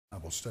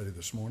Bible study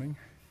this morning,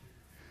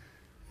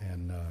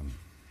 and I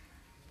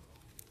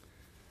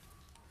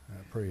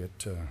pray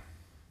it'll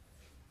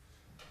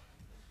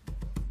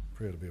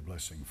be a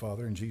blessing.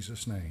 Father, in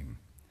Jesus' name,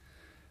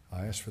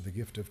 I ask for the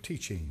gift of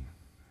teaching.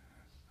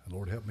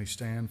 Lord, help me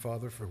stand,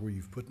 Father, for where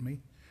you've put me.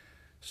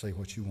 Say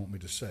what you want me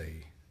to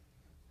say.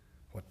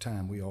 What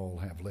time we all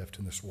have left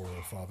in this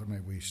world, Father, may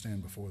we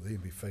stand before thee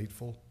and be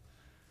faithful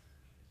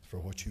for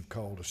what you've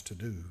called us to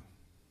do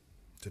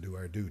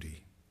our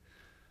duty,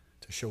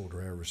 to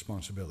shoulder our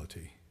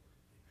responsibility,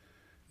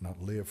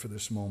 not live for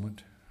this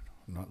moment,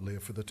 not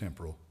live for the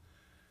temporal,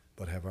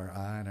 but have our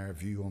eye and our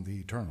view on the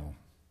eternal.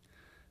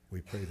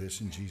 We pray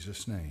this in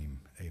Jesus'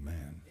 name.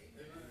 Amen.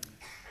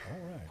 All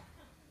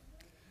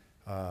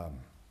right.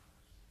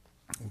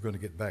 We're going to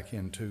get back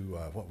into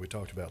what we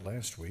talked about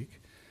last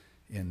week.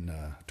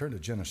 Turn to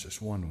Genesis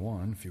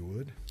 1:1, if you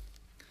would.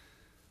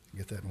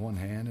 Get that in one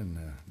hand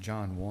and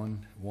John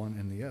 1:1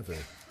 in the other.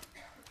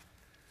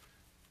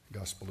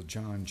 Gospel of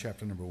John,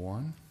 chapter number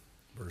 1,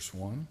 verse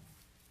 1.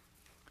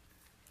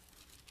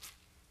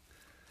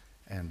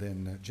 And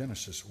then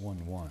Genesis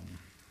 1:1.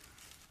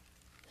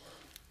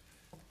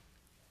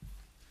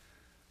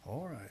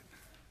 All right.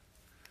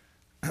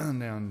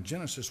 Now in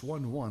Genesis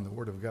 1:1, the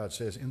Word of God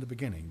says, in the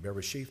beginning,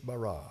 Bereshith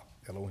bara,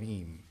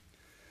 Elohim.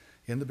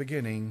 In the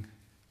beginning,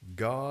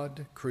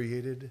 God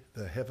created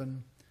the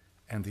heaven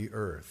and the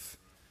earth.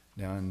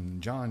 Now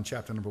in John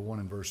chapter number 1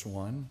 and verse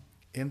 1,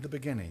 in the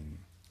beginning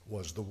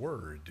was the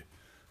Word.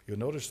 You'll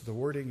notice the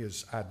wording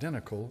is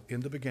identical, in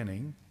the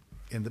beginning,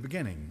 in the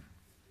beginning.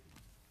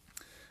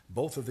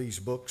 Both of these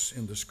books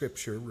in the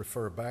Scripture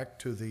refer back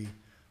to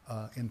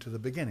into the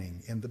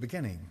beginning, in the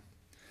beginning.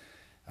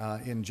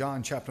 In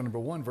John chapter number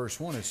 1, verse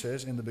 1, it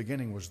says, in the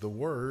beginning was the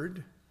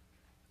Word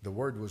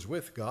was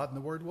with God, and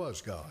the Word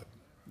was God.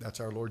 That's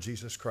our Lord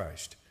Jesus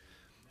Christ.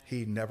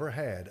 He never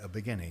had a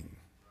beginning.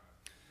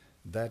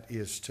 That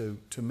is, to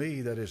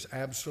me, that is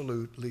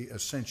absolutely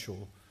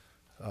essential.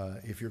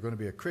 If you're going to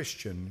be a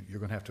Christian, you're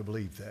going to have to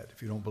believe that.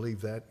 If you don't believe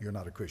that, you're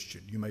not a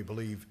Christian. You may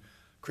believe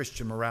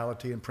Christian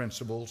morality and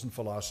principles and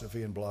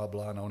philosophy and blah,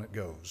 blah, and on it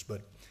goes.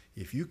 But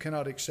if you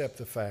cannot accept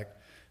the fact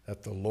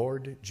that the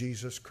Lord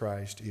Jesus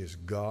Christ is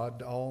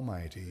God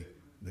Almighty,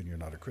 then you're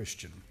not a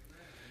Christian.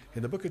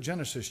 In the book of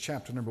Genesis,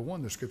 chapter number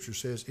 1, the Scripture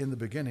says, in the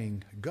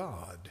beginning,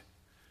 God.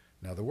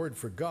 Now, the word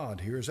for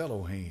God here is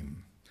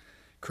Elohim,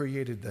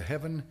 created the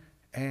heaven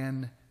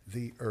and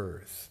the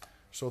earth.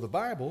 So the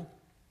Bible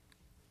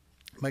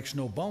makes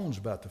no bones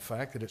about the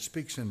fact that it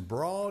speaks in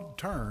broad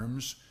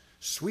terms,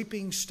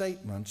 sweeping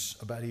statements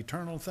about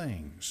eternal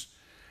things.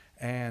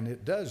 And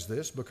it does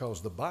this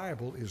because the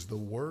Bible is the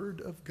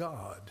Word of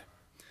God.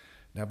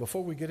 Now,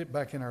 before we get it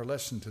back in our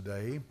lesson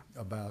today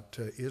about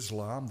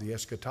Islam, the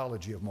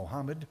eschatology of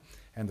Muhammad,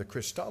 and the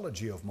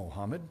Christology of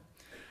Muhammad,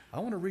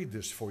 I want to read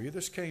this for you.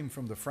 This came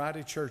from the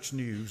Friday Church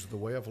News, the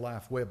Way of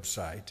Life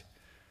website,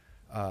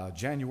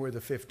 January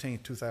the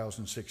 15th,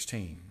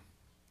 2016.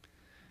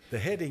 The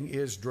heading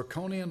is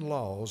Draconian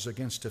Laws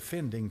Against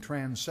Offending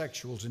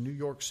Transsexuals in New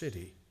York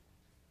City.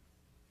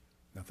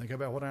 Now think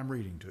about what I'm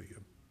reading to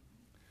you.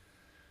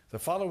 The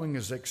following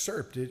is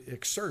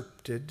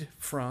excerpted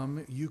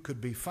from You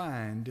Could Be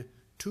Fined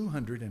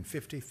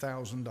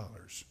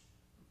 $250,000.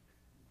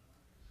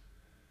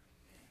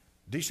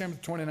 December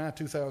 29,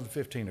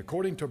 2015.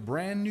 According to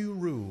brand new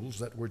rules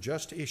that were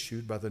just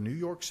issued by the New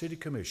York City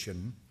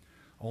Commission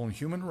on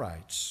Human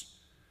Rights,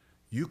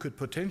 you could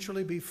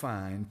potentially be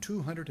fined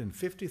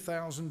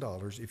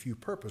 $250,000 if you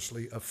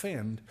purposely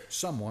offend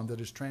someone that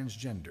is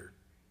transgender.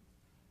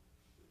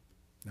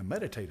 Now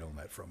meditate on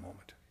that for a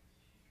moment.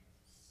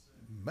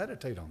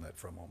 Meditate on that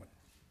for a moment.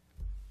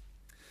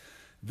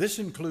 This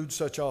includes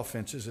such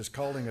offenses as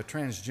calling a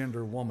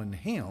transgender woman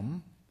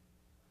him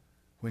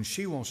when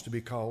she wants to be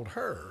called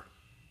her,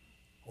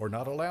 or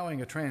not allowing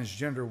a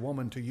transgender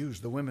woman to use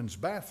the women's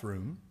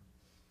bathroom.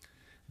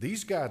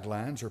 These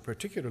guidelines are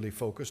particularly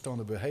focused on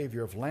the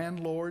behavior of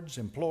landlords,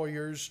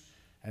 employers,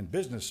 and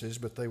businesses,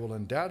 but they will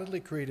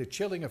undoubtedly create a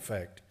chilling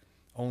effect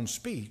on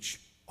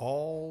speech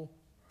all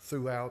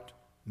throughout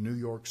New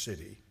York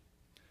City.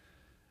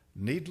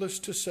 Needless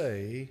to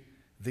say,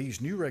 these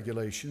new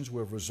regulations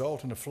will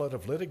result in a flood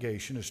of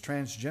litigation as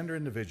transgender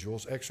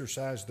individuals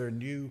exercise their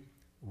new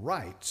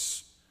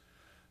rights.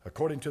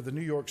 According to the New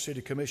York City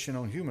Commission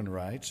on Human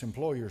Rights,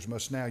 employers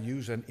must now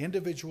use an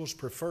individual's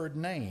preferred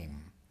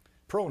name,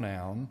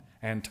 pronoun,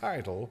 and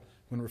title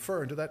when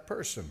referring to that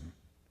person.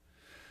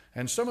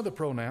 And some of the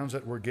pronouns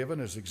that were given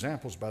as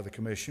examples by the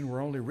Commission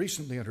were only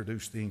recently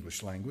introduced to the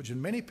English language,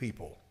 and many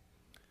people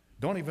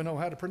don't even know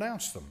how to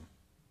pronounce them.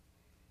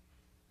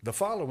 The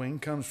following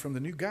comes from the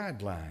new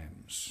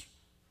guidelines.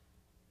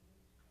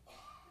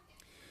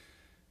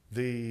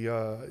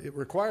 It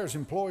requires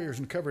employers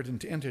and covered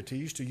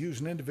entities to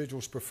use an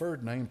individual's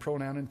preferred name,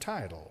 pronoun, and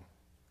title.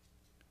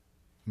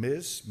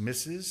 Ms.,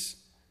 Mrs.,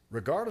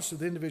 regardless of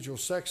the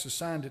individual's sex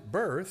assigned at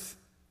birth,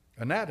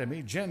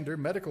 anatomy, gender,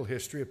 medical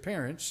history,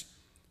 appearance,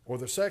 or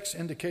the sex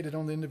indicated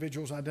on the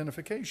individual's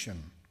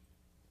identification.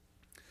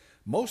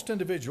 Most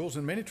individuals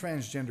and many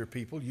transgender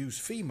people use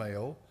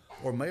female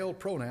or male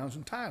pronouns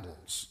and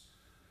titles.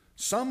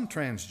 Some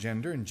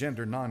transgender and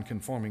gender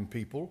nonconforming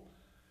people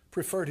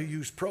prefer to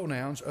use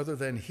pronouns other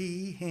than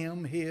he,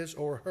 him, his,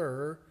 or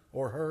her,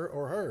 or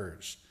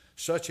hers,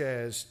 such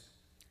as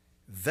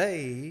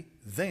they,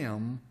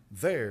 them,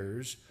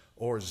 theirs,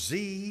 or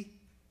ze,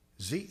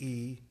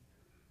 /HIR,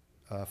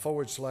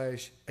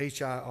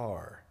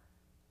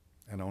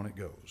 and on it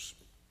goes.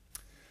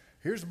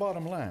 Here's the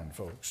bottom line,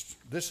 folks.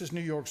 This is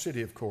New York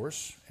City, of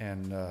course,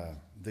 and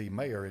the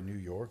mayor in New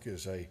York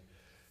is a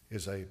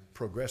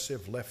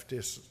progressive,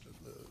 leftist,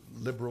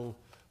 liberal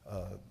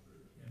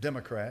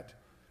Democrat,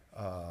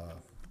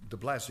 de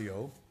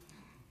Blasio,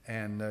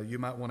 and you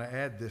might want to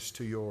add this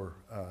to your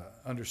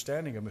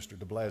understanding of Mr.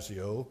 de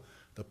Blasio.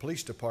 The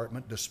police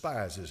department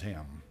despises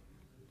him,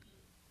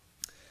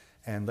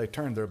 and they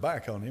turned their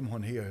back on him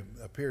when he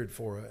appeared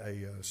for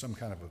some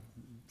kind of a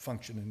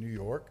function in New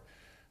York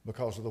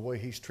because of the way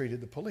he's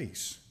treated the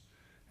police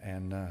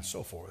and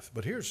so forth.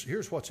 But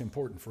here's what's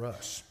important for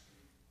us.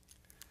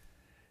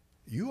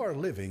 You are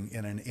living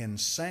in an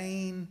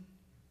insane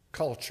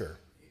culture.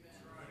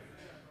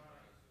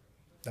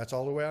 That's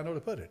all the way I know to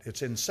put it.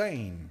 It's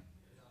insane.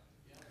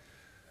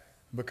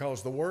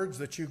 Because the words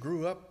that you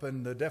grew up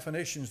and the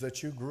definitions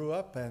that you grew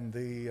up and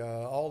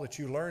all that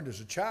you learned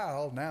as a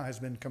child now has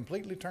been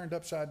completely turned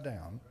upside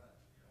down.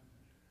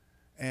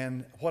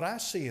 And what I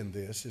see in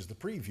this is the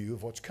preview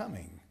of what's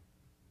coming.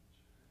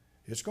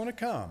 It's going to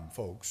come,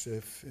 folks.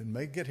 It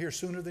may get here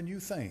sooner than you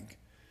think,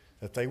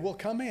 that they will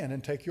come in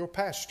and take your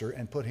pastor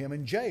and put him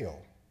in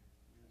jail.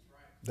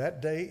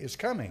 That day is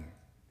coming.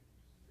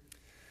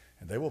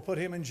 And they will put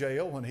him in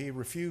jail when he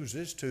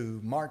refuses to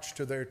march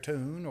to their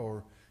tune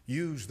or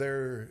use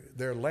their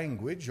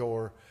language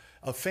or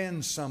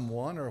offend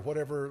someone or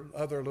whatever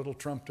other little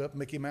trumped up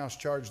Mickey Mouse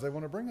charge they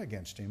want to bring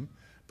against him.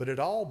 But it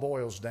all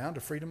boils down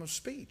to freedom of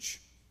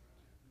speech.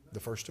 The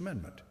First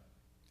Amendment.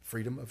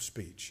 Freedom of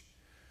speech.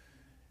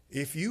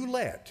 If you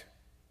let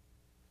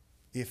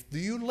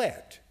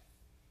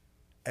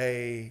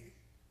a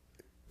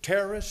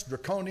terrorist,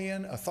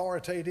 draconian,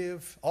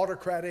 authoritative,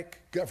 autocratic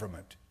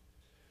government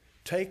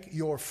take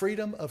your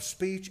freedom of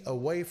speech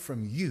away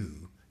from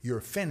you, you're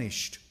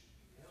finished.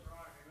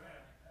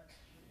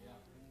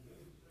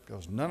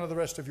 Because none of the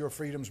rest of your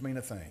freedoms mean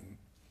a thing.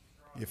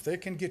 If they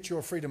can get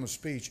your freedom of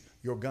speech,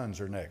 your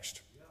guns are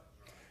next.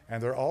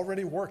 And they're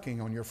already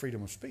working on your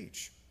freedom of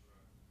speech.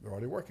 They're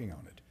already working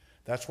on it.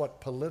 That's what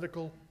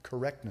political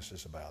correctness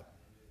is about.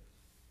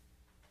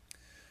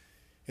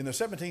 In the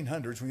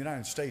 1700s, when the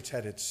United States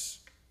had its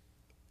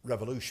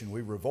revolution,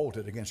 we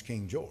revolted against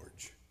King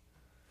George.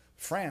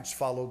 France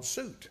followed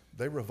suit.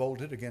 They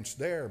revolted against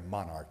their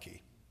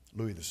monarchy,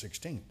 Louis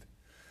XVI.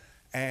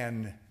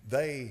 And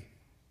they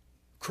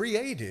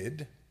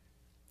created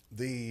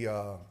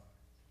the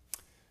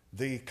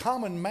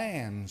common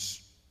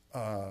man's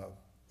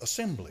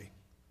assembly.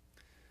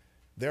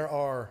 There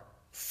are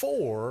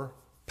 4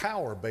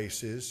 power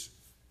bases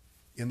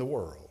in the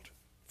world.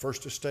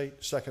 First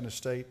estate, second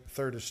estate,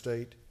 third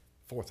estate,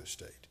 fourth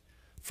estate.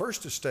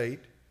 First estate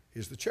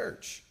is the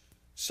church.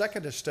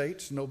 Second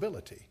estate's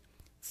nobility.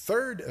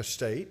 Third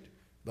estate,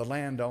 the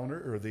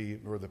landowner or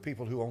the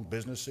people who own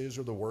businesses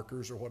or the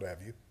workers or what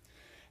have you.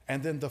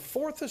 And then the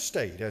fourth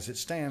estate, as it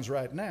stands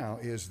right now,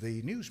 is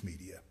the news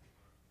media.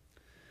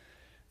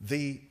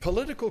 The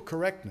political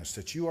correctness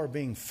that you are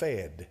being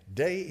fed,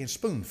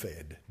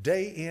 spoon-fed,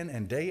 day in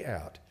and day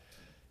out,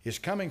 is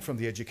coming from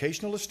the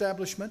educational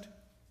establishment,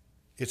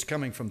 it's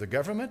coming from the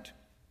government,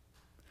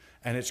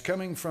 and it's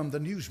coming from the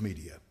news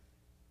media.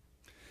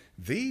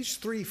 These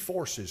 3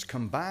 forces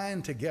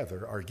combined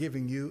together are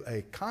giving you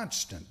a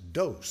constant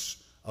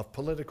dose of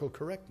political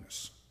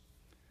correctness.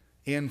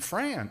 In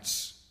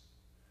France,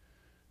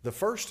 the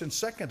first and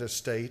second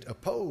estate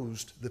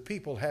opposed the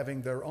people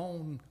having their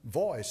own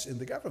voice in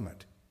the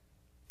government.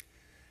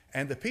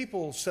 And the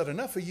people said,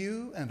 enough of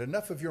you and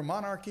enough of your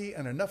monarchy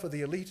and enough of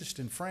the elitists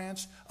in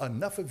France,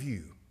 enough of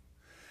you.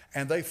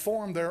 And they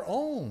formed their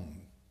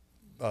own,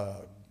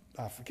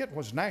 I forget, it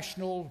was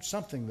national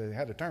something, they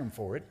had a term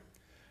for it.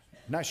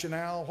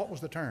 National, what was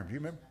the term? Do you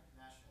remember?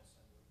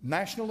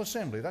 National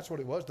Assembly, that's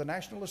what it was, the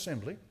National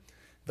Assembly.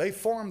 They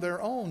formed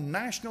their own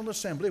National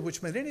Assembly,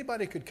 which meant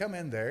anybody could come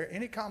in there,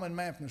 any common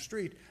man from the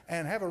street,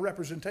 and have a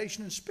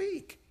representation and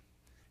speak.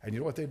 And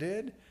you know what they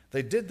did?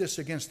 They did this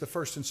against the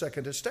first and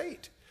second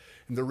estate.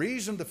 And the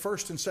reason the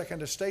first and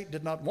second estate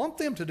did not want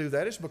them to do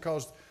that is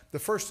because the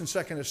first and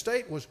second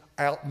estate was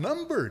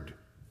outnumbered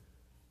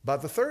by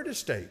the third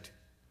estate.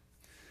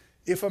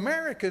 If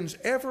Americans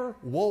ever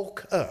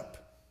woke up,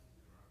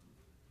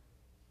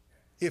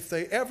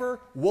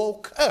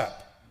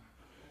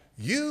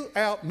 you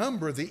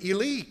outnumber the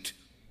elite.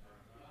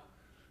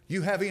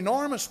 You have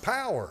enormous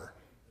power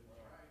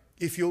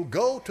if you'll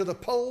go to the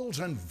polls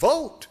and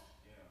vote.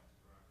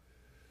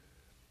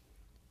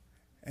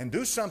 And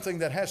do something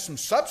that has some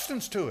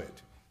substance to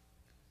it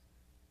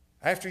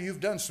after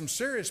you've done some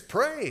serious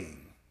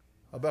praying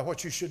about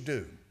what you should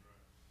do.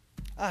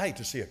 I hate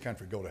to see a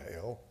country go to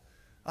hell.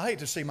 I hate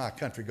to see my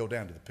country go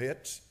down to the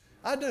pits.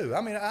 I do. I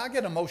mean, I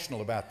get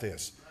emotional about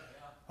this.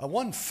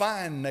 one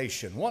fine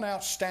nation, one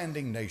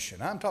outstanding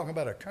nation. I'm talking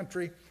about a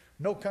country,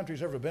 no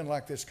country's ever been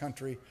like this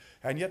country.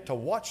 And yet to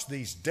watch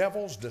these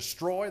devils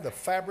destroy the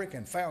fabric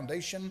and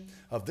foundation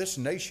of this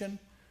nation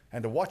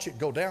and to watch it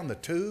go down the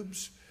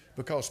tubes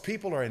because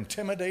people are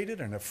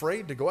intimidated and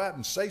afraid to go out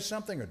and say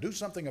something or do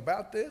something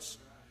about this.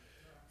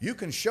 You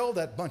can show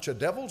that bunch of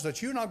devils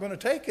that you're not going to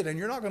take it and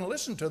you're not going to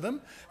listen to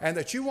them and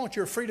that you want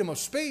your freedom of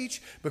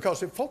speech,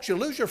 because if folks, you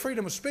lose your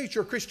freedom of speech,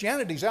 your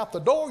Christianity's out the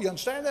door. You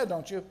understand that,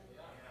 don't you?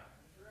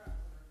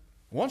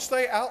 Once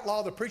they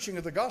outlaw the preaching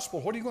of the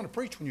gospel, what are you going to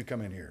preach when you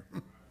come in here?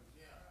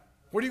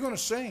 What are you going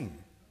to sing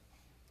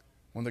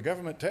when the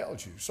government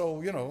tells you?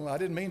 So, you know, I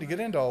didn't mean to get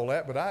into all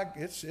that, but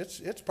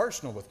it's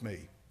personal with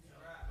me.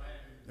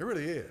 It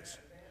really is.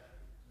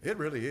 It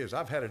really is.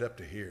 I've had it up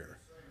to here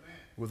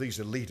with these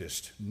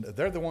elitists.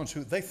 They're the ones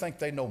who, they think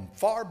they know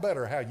far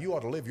better how you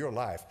ought to live your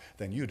life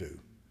than you do.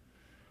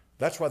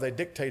 That's why they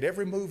dictate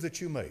every move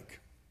that you make.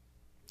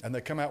 And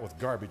they come out with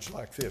garbage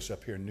like this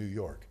up here in New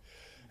York.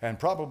 And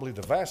probably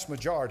the vast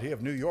majority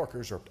of New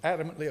Yorkers are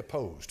adamantly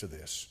opposed to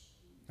this.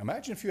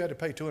 Imagine if you had to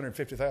pay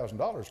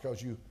 $250,000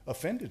 because you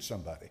offended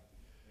somebody.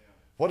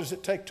 What does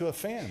it take to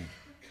offend?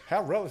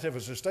 How relative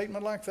is a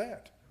statement like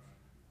that?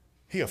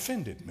 He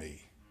offended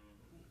me.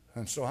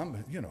 And so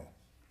I'm, you know,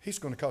 he's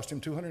going to cost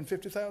him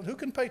 $250,000. Who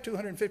can pay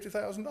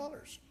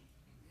 $250,000?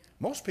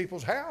 Most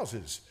people's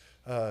houses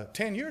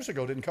 10 years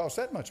ago didn't cost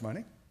that much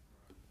money.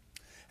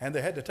 And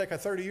they had to take a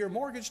 30-year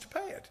mortgage to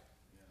pay it.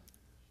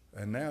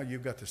 And now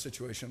you've got the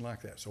situation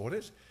like that. So what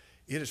is?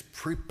 It is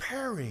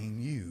preparing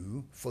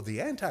you for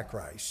the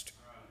Antichrist.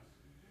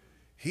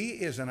 He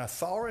is an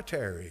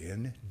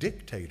authoritarian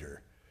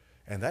dictator.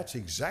 And that's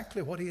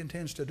exactly what he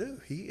intends to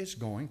do. He is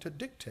going to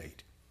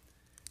dictate.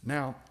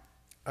 Now,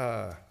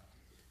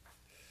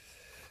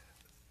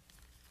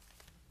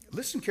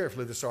 listen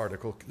carefully to this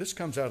article. This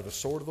comes out of the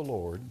Sword of the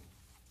Lord.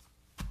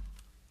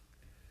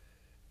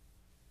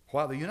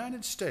 While the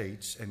United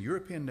States and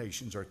European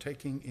nations are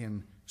taking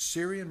in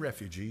Syrian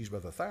refugees by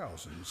the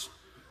thousands,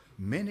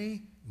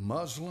 many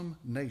Muslim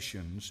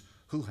nations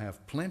who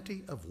have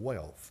plenty of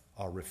wealth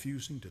are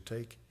refusing to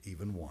take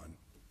even one.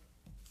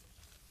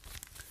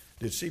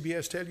 Did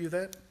CBS tell you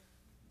that?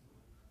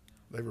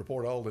 They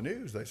report all the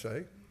news, they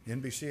say.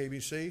 NBC,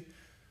 ABC.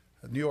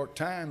 The New York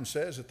Times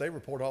says that they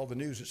report all the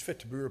news that's fit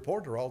to be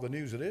reported, or all the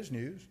news that is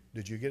news.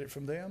 Did you get it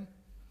from them?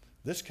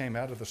 This came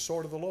out of the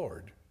Sword of the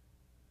Lord.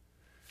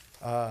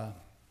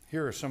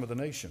 Here are some of the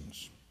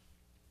nations: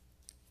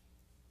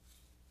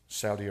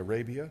 Saudi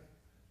Arabia,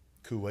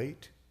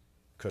 Kuwait,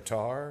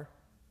 Qatar,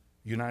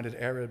 United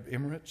Arab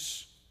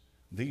Emirates.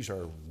 These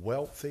are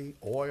wealthy,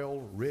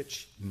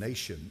 oil-rich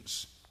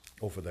nations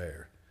over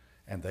there.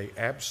 And they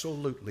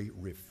absolutely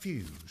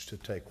refuse to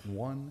take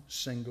one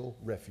single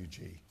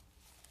refugee.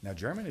 Now,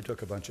 Germany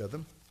took a bunch of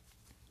them.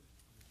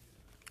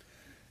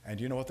 And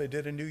do you know what they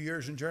did in New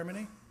Year's in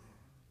Germany?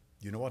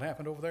 You know what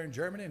happened over there in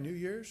Germany in New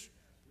Year's?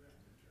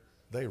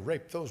 They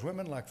raped those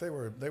women like they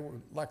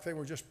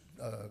were just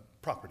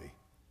property.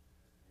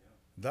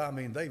 I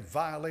mean, they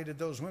violated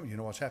those women. You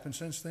know what's happened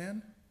since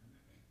then?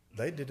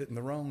 They did it in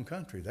the wrong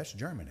country. That's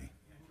Germany.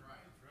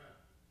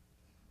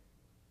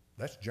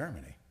 That's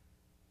Germany.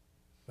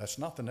 That's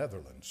not the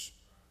Netherlands.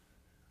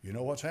 You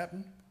know what's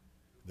happened?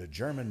 The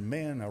German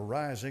men are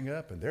rising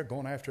up, and they're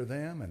going after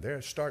them, and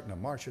they're starting to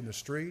march in the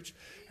streets,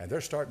 and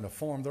they're starting to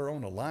form their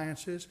own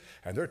alliances,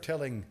 and they're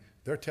telling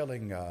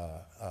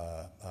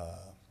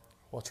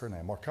what's her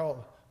name?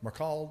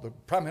 Merkel, the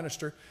prime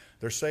minister.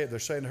 They're saying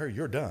to her,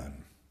 "You're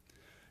done.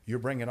 You're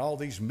bringing all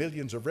these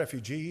millions of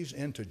refugees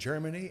into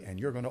Germany, and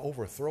you're going to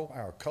overthrow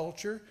our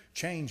culture,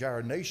 change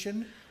our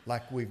nation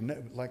like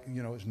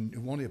it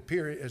won't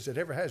appear as it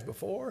ever has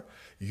before.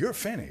 You're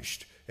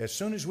finished. As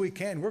soon as we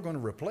can, we're going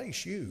to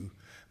replace you.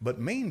 But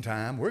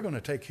meantime, we're going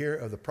to take care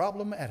of the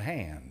problem at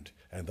hand."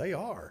 And they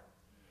are.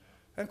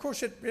 And of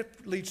course,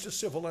 it leads to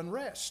civil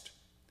unrest.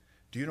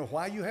 Do you know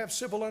why you have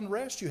civil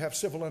unrest? You have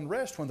civil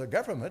unrest when the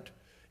government,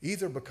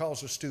 either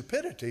because of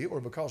stupidity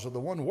or because of the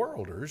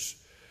one-worlders,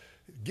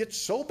 gets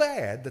so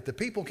bad that the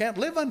people can't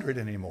live under it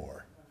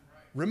anymore.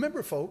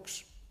 Remember,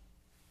 folks,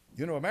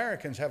 you know,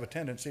 Americans have a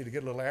tendency to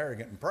get a little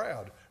arrogant and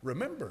proud.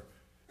 Remember,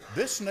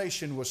 this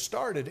nation was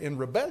started in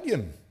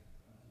rebellion.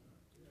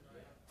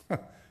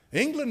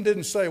 England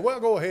didn't say, "Well,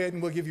 go ahead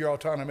and we'll give you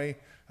autonomy.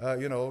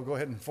 Go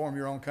ahead and form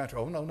your own country."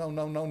 Oh,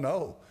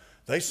 no.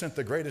 They sent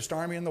the greatest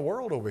army in the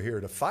world over here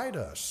to fight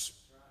us.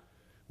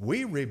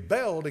 We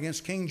rebelled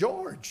against King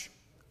George.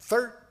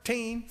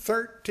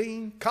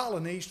 13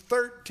 colonies,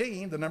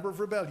 13, the number of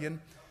rebellion,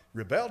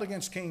 rebelled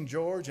against King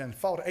George and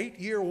fought an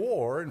 8-year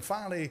war and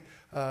finally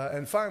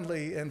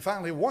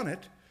won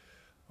it.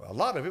 A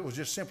lot of it was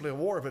just simply a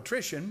war of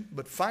attrition,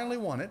 but finally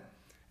won it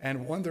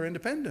and won their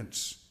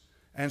independence.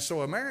 And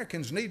so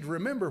Americans need to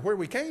remember where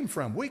we came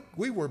from.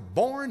 We were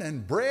born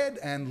and bred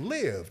and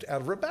lived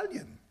out of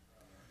rebellion.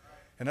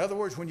 In other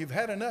words, when you've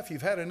had enough,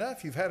 you've had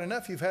enough, you've had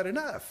enough, you've had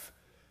enough.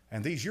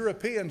 And these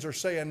Europeans are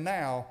saying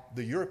now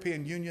the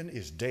European Union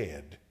is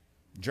dead.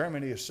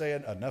 Germany is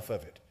saying enough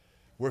of it.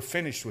 We're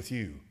finished with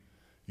you.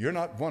 You're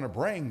not going to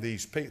bring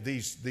these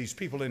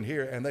people in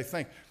here and they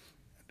think,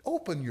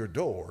 open your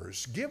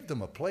doors, give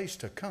them a place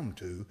to come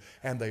to,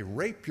 and they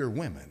rape your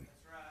women.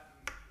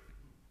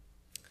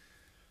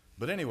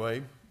 But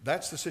anyway,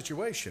 that's the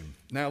situation.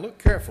 Now look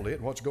carefully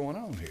at what's going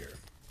on here.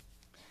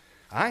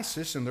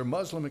 ISIS and their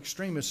Muslim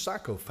extremist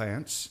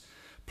sycophants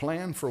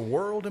plan for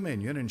world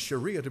dominion and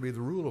Sharia to be the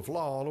rule of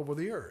law all over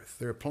the earth.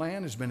 Their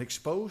plan has been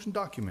exposed and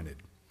documented.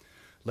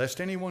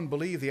 Lest anyone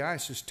believe the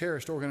ISIS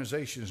terrorist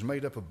organization is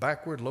made up of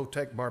backward,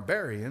 low-tech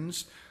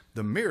barbarians,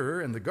 the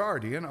Mirror and the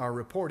Guardian are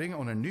reporting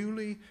on a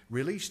newly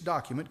released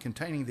document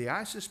containing the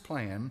ISIS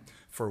plan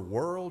for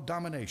world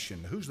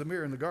domination. Who's the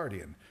Mirror and the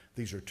Guardian?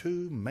 These are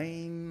two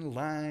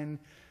mainline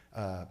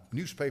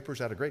newspapers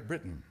out of Great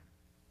Britain.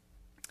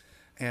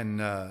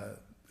 And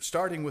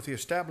starting with the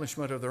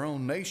establishment of their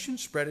own nation,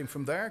 spreading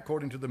from there,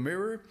 according to the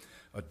Mirror,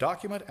 a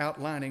document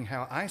outlining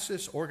how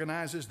ISIS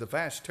organizes the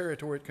vast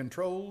territory it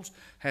controls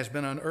has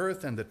been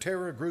unearthed, and the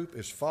terror group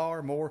is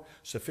far more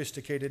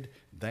sophisticated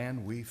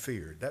than we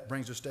feared. That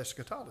brings us to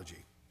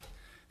eschatology.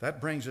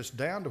 That brings us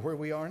down to where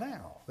we are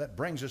now. That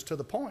brings us to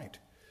the point.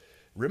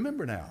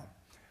 Remember now,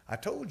 I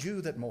told you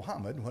that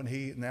Muhammad,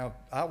 now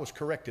I was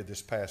corrected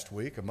this past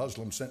week. A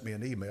Muslim sent me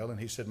an email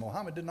and he said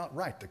Muhammad did not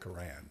write the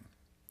Quran.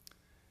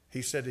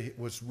 He said it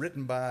was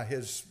written by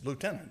his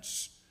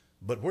lieutenants.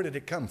 But where did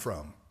it come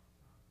from?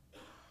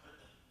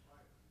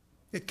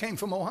 It came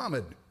from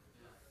Muhammad.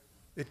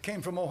 It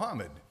came from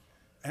Muhammad.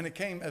 And it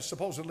came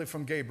supposedly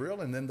from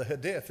Gabriel, and then the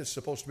Hadith is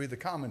supposed to be the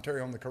commentary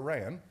on the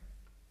Quran.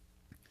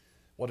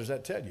 What does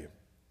that tell you?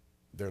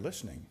 They're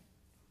listening.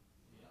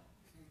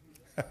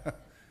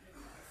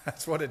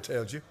 That's what it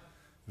tells you.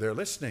 They're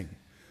listening.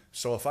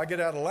 So if I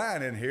get out of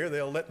line in here,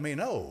 they'll let me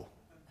know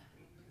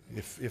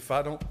if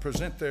I don't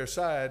present their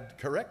side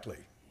correctly.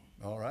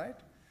 All right?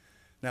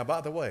 Now,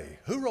 by the way,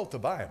 who wrote the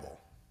Bible?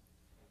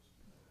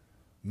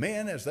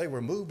 Men, as they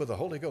were moved by the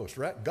Holy Ghost,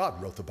 right?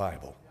 God wrote the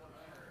Bible.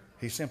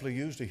 He simply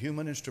used a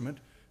human instrument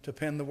to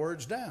pen the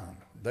words down.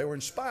 They were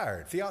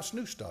inspired. Theos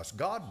Neustos.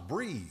 God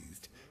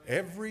breathed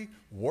every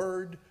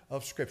word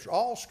of Scripture.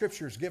 All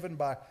Scripture is given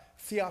by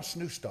Theos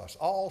Neustos.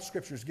 All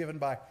Scripture is given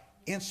by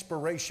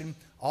inspiration.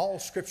 All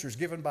Scripture is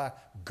given by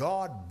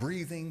God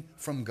breathing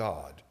from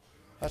God.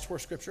 That's where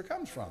Scripture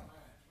comes from.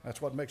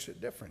 That's what makes it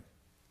different.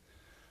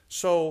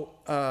 So,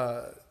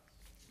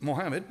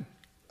 Muhammad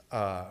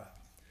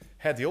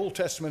had the Old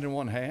Testament in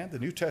one hand, the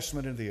New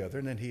Testament in the other,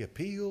 and then he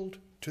appealed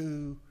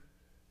to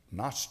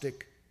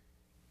Gnostic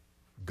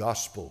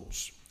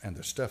Gospels and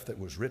the stuff that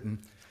was written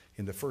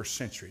in the first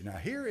century. Now,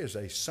 here is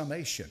a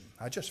summation.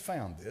 I just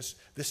found this.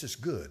 This is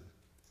good,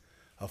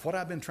 of what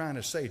I've been trying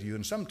to say to you.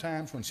 And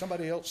sometimes when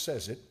somebody else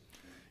says it,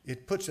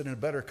 it puts it in a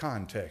better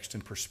context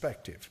and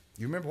perspective.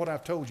 You remember what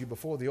I've told you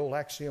before, the old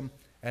axiom?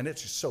 And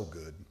it's so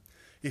good.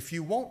 If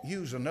you won't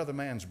use another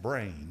man's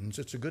brains,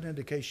 it's a good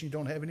indication you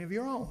don't have any of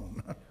your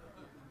own.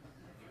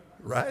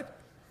 Right?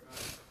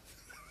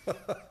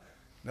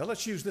 Now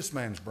let's use this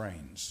man's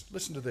brains.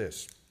 Listen to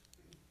this.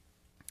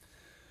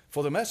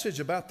 For the message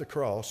about the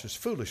cross is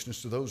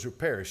foolishness to those who are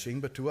perishing,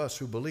 but to us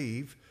who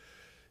believe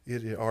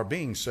are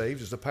being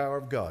saved is the power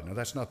of God. Now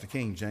that's not the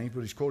King James,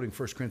 but he's quoting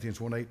 1 Corinthians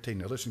 1:18.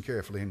 Now listen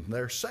carefully. And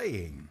they're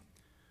saying,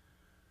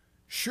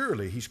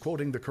 surely, he's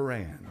quoting the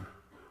Quran,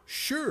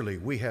 surely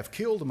we have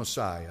killed the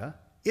Messiah,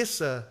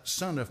 Isa,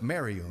 son of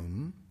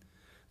Maryam,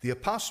 the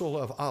apostle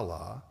of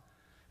Allah,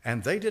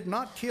 and they did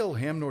not kill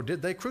him, nor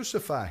did they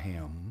crucify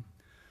him,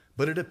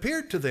 but it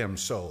appeared to them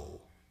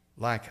so,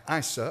 like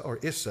Isa or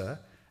Issa,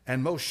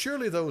 and most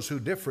surely those who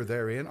differ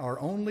therein are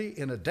only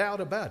in a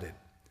doubt about it.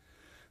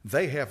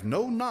 They have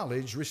no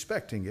knowledge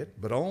respecting it,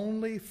 but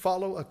only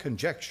follow a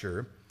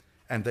conjecture,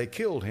 and they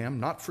killed him,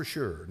 not for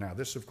sure. Now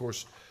this, of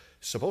course,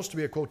 is supposed to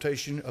be a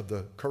quotation of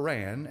the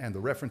Quran, and the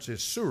reference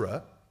is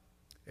Surah,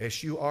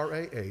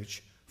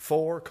 S-U-R-A-H,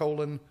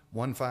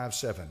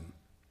 4:157.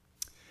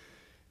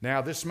 Now,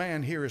 this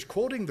man here is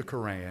quoting the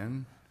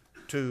Quran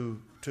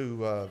to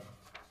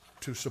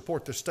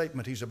support the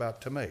statement he's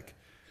about to make.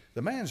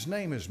 The man's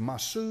name is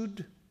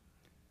Masoud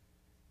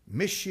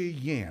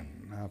Mishiyin.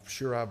 I'm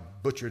sure I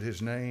butchered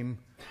his name.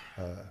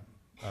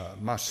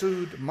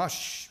 Masoud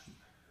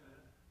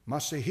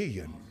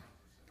Masihiyan.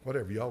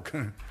 Whatever, y'all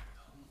can.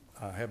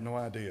 I have no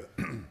idea.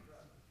 And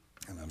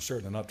I'm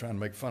certainly not trying to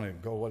make fun of him.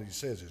 Go, what he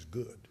says is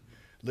good.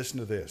 Listen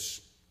to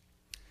this.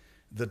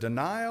 The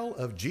denial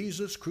of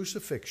Jesus'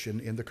 crucifixion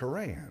in the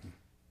Quran,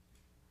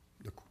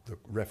 the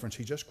reference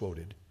he just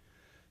quoted,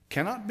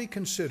 cannot be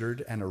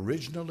considered an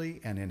originally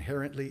and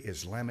inherently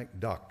Islamic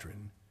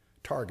doctrine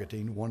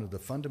targeting one of the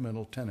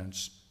fundamental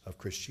tenets of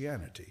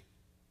Christianity.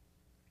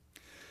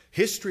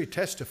 History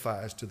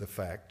testifies to the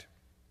fact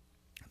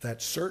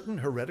that certain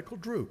heretical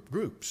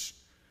groups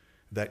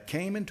that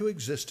came into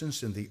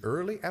existence in the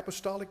early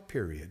apostolic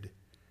period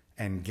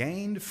and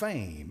gained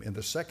fame in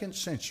the 2nd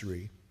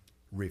century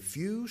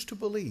refused to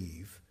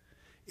believe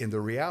in the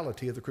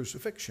reality of the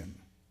crucifixion.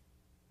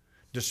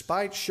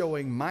 Despite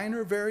showing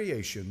minor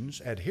variations,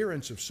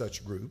 adherents of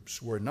such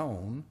groups were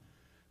known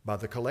by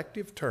the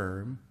collective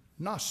term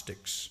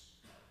Gnostics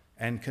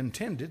and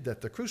contended that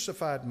the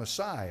crucified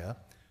Messiah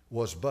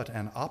was but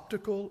an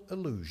optical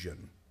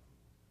illusion.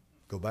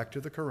 Go back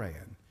to the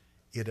Quran.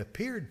 It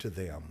appeared to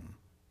them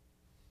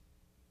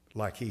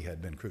like he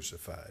had been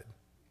crucified,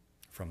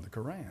 from the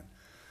Quran.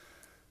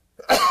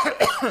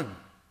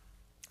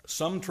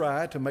 Some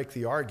try to make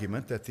the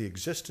argument that the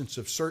existence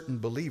of certain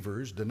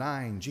believers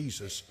denying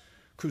Jesus'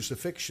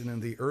 crucifixion in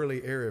the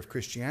early era of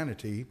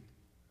Christianity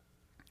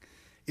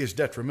is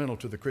detrimental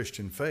to the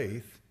Christian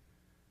faith.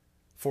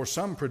 For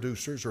some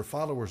producers or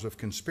followers of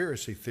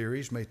conspiracy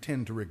theories may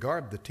tend to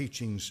regard the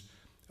teachings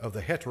of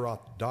the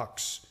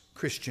heterodox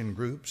Christian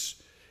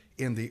groups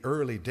in the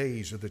early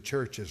days of the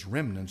church as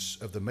remnants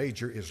of the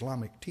major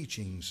Islamic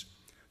teachings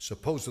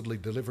supposedly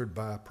delivered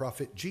by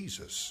Prophet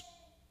Jesus.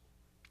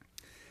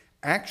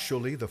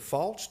 Actually, the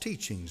false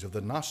teachings of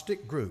the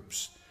Gnostic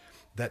groups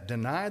that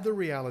deny the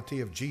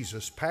reality of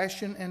Jesus'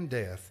 passion and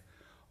death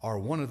are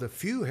one of the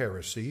few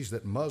heresies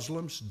that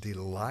Muslims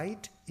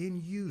delight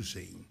in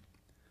using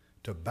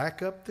to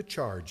back up the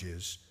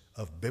charges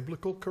of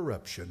biblical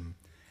corruption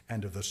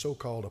and of the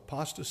so-called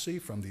apostasy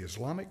from the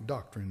Islamic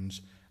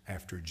doctrines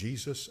after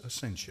Jesus'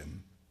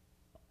 ascension.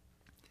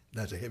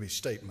 That's a heavy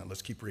statement.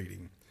 Let's keep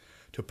reading.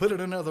 To put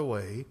it another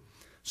way,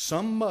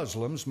 some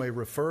Muslims may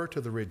refer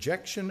to the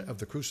rejection of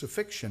the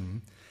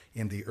crucifixion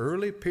in the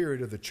early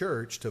period of the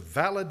church to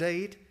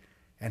validate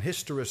and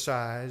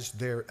historicize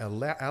their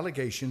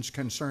allegations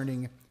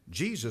concerning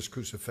Jesus'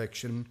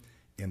 crucifixion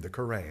in the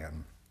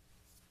Quran.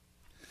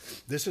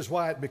 This is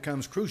why it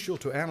becomes crucial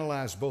to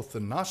analyze both the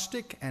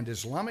Gnostic and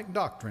Islamic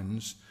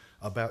doctrines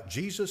about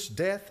Jesus'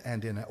 death,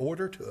 and in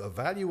order to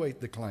evaluate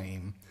the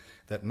claim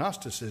that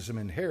Gnosticism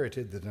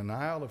inherited the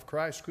denial of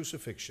Christ's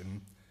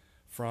crucifixion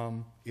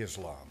from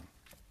Islam.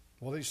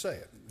 Well, they say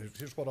it.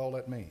 Here's what all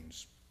that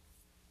means.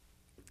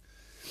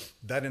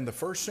 That in the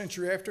first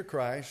century after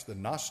Christ, the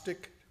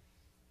Gnostic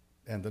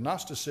and the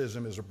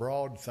Gnosticism is a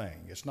broad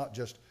thing. It's not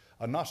just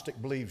a Gnostic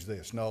believes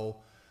this. No,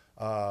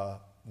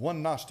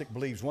 one Gnostic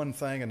believes one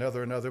thing,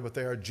 another, but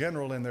they are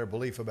general in their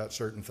belief about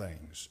certain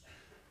things.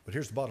 But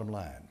here's the bottom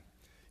line.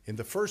 In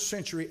the first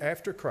century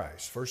after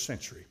Christ, first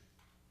century,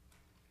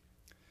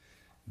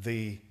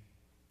 the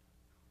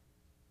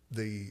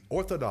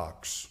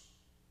Orthodox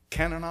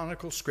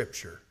canonical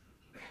scripture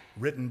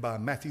written by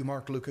Matthew,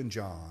 Mark, Luke, and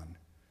John,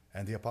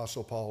 and the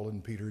Apostle Paul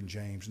and Peter and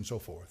James and so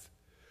forth,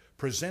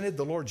 presented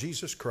the Lord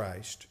Jesus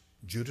Christ,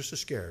 Judas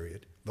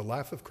Iscariot, the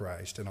life of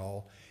Christ and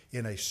all,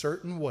 in a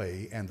certain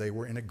way, and they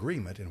were in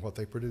agreement in what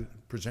they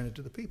presented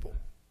to the people.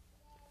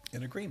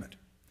 In agreement.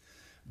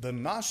 The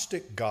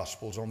Gnostic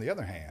Gospels, on the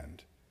other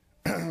hand,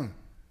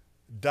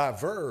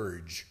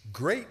 diverge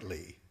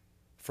greatly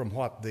from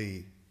what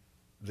the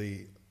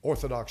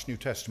Orthodox New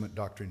Testament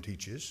doctrine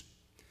teaches.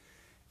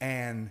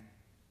 And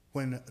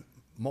when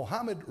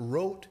Muhammad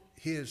wrote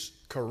his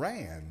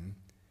Quran,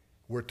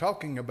 we're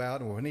talking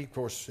about, when he, of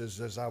course,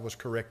 as I was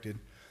corrected,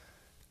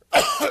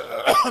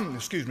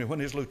 excuse me, when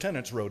his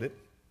lieutenants wrote it,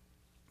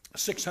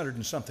 600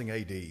 and something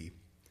AD,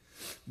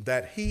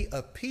 that he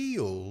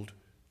appealed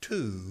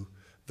to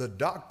the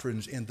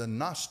doctrines in the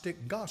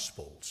Gnostic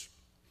Gospels.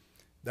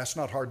 That's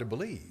not hard to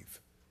believe,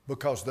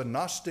 because the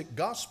Gnostic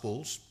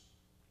Gospels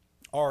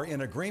are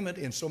in agreement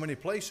in so many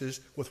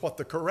places with what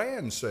the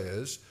Quran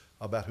says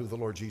about who the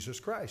Lord Jesus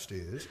Christ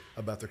is,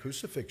 about the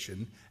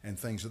crucifixion, and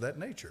things of that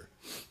nature.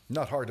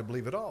 Not hard to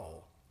believe at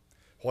all.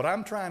 What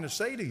I'm trying to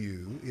say to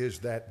you is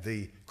that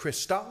the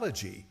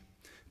Christology,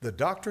 the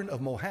doctrine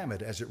of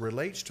Muhammad as it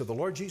relates to the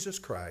Lord Jesus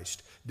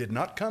Christ, did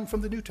not come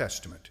from the New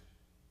Testament.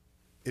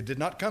 It did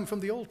not come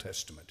from the Old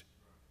Testament.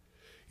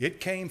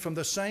 It came from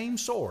the same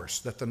source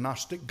that the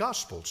Gnostic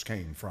Gospels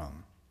came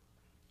from,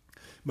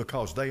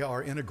 because they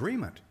are in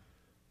agreement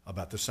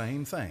about the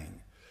same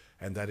thing,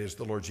 and that is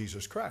the Lord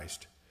Jesus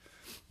Christ.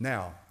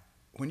 Now,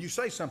 when you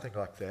say something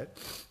like that,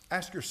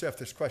 ask yourself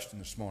this question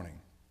this morning.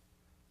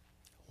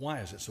 Why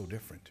is it so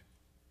different?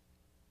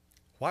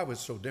 Why was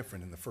it so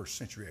different in the first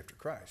century after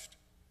Christ?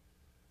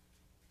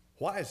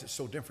 Why is it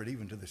so different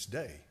even to this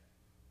day?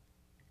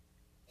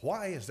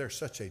 Why is there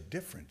such a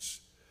difference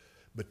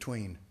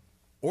between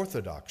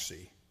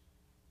orthodoxy,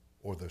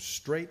 or the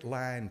straight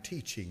line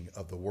teaching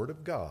of the Word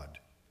of God,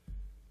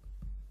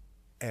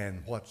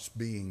 and what's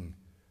being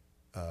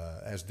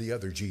as the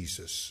other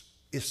Jesus,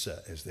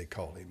 Issa as they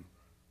call him,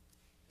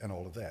 and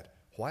all of that?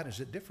 Why does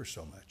it differ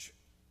so much?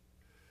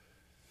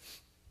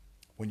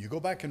 When you go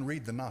back and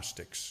read the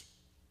Gnostics,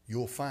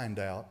 you'll find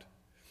out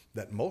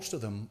that most of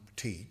them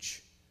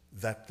teach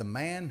that the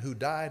man who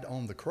died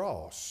on the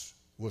cross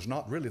was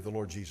not really the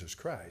Lord Jesus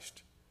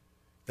Christ,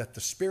 that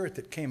the spirit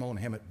that came on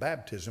him at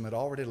baptism had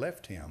already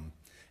left him,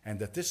 and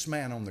that this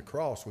man on the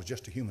cross was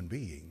just a human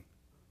being.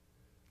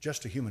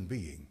 Just a human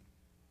being.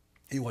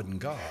 He wasn't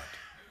God,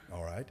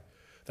 all right?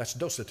 That's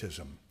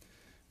Docetism.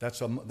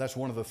 That's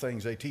one of the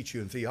things they teach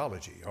you in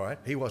theology, all right?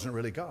 He wasn't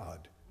really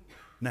God.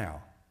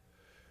 Now,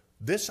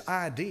 this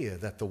idea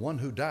that the one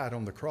who died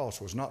on the cross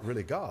was not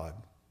really God,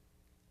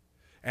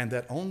 and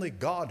that only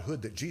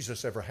godhood that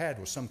Jesus ever had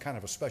was some kind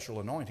of a special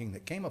anointing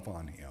that came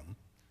upon him,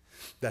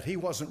 that he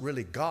wasn't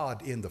really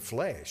God in the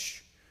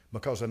flesh,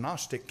 because a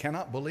Gnostic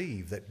cannot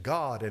believe that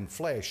God and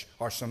flesh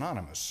are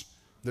synonymous.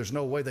 There's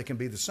no way they can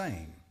be the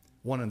same,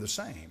 one and the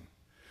same.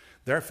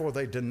 Therefore,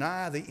 they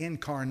deny the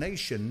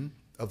incarnation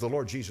of the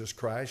Lord Jesus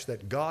Christ,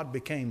 that God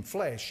became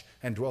flesh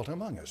and dwelt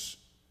among us.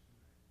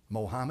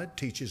 Mohammed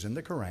teaches in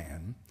the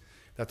Quran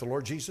that the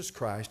Lord Jesus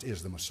Christ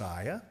is the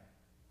Messiah,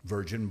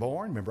 virgin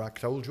born. Remember I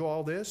told you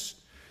all this?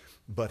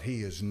 But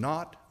he is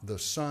not the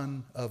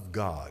Son of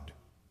God.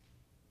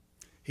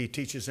 He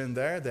teaches in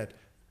there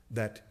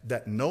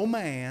that no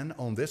man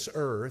on this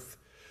earth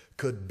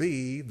could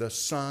be the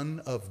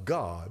Son of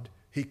God.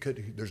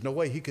 There's no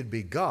way he could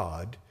be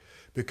God,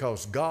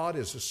 because God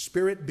is a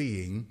spirit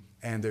being,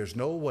 and there's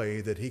no way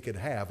that he could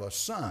have a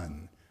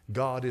son.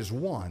 God is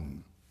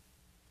one.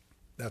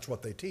 That's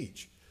what they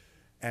teach.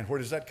 And where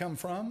does that come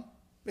from?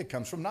 It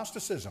comes from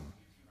Gnosticism.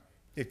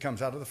 It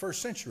comes out of the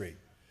first century.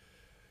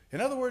 In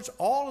other words,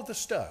 all of the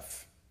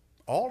stuff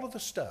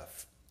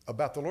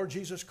about the Lord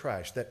Jesus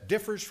Christ that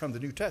differs from the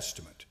New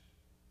Testament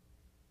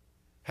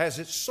has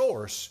its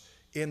source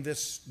in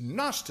this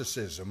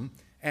Gnosticism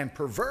and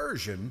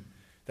perversion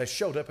that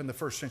showed up in the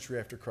first century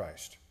after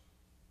Christ.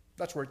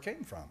 That's where it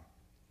came from.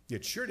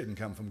 It sure didn't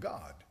come from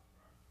God.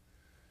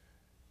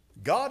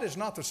 God is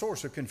not the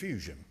source of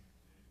confusion.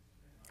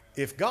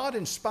 If God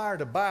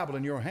inspired a Bible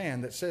in your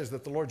hand that says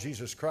that the Lord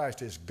Jesus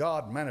Christ is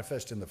God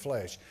manifest in the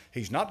flesh,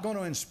 he's not going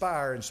to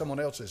inspire in someone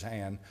else's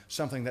hand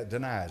something that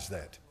denies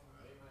that.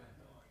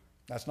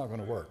 That's not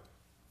going to work.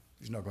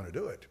 He's not going to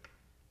do it.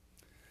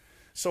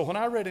 So when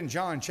I read in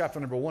John chapter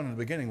number 1, in the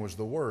beginning was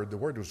the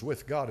Word was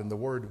with God, and the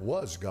Word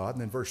was God.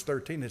 And then verse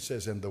 13 it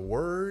says, and the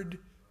Word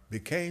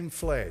became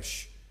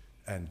flesh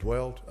and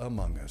dwelt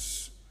among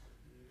us.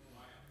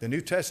 The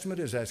New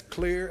Testament is as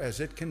clear as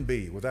it can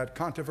be. Without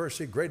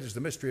controversy, great is the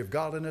mystery of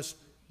godliness.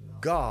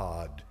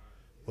 God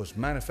was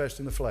manifest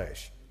in the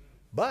flesh.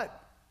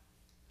 But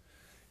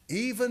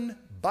even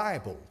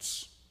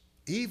Bibles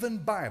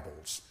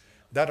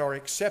that are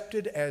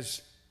accepted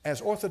as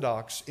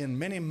orthodox in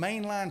many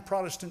mainline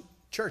Protestant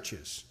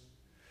churches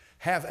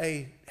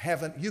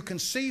you can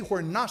see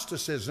where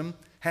Gnosticism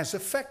has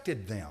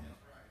affected them.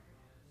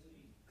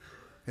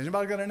 Has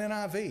anybody got an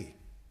NIV?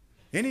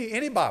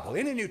 Any Bible,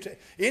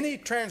 any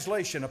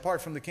translation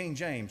apart from the King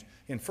James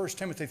in 1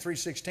 Timothy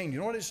 3:16, you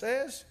know what it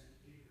says?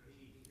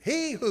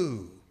 He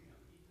who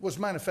was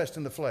manifest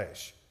in the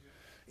flesh.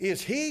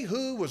 Is he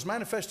who was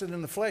manifested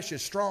in the flesh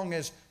as strong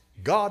as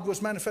God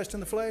was manifest in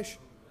the flesh?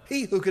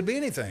 He who could be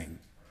anything.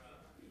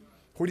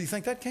 Where do you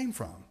think that came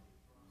from?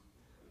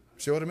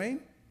 See what I mean?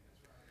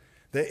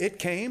 It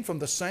came from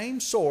the same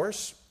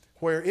source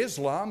where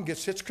Islam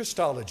gets its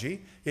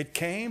Christology. It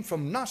came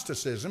from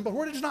Gnosticism. But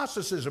where does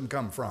Gnosticism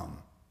come from?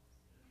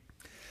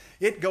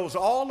 It goes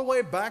all the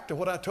way back to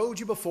what I told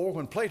you before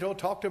when Plato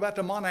talked about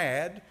the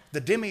monad,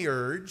 the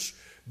demiurge,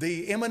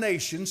 the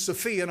emanation,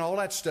 Sophia, and all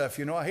that stuff.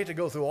 You know, I hate to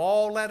go through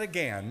all that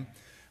again.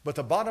 But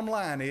the bottom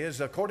line is,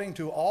 according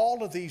to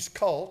all of these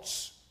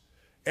cults,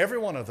 every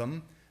one of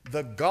them,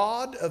 the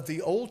God of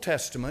the Old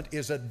Testament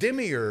is a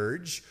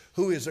demiurge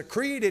who is a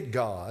created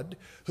God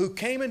who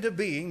came into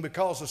being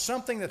because of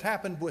something that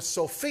happened with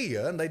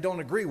Sophia, and they don't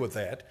agree with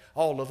that,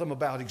 all of them,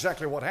 about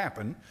exactly what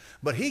happened.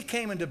 But he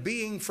came into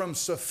being from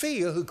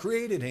Sophia, who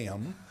created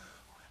him,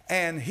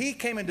 and he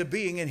came into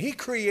being, and he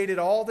created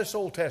all this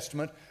Old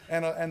Testament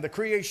and the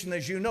creation,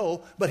 as you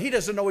know, but he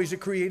doesn't know he's a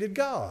created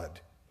God.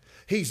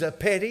 He's a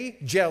petty,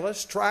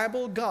 jealous,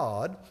 tribal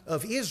God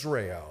of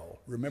Israel.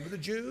 Remember the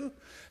Jew?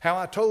 How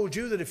I told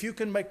you that if you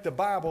can make the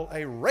Bible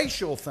a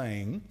racial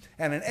thing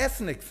and an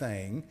ethnic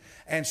thing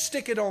and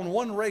stick it on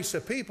one race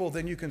of people,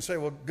 then you can say,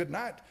 well, good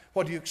night.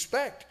 What do you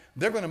expect?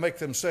 They're going to make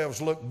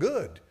themselves look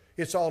good.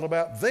 It's all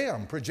about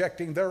them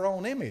projecting their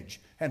own image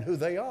and who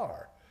they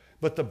are.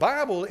 But the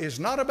Bible is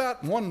not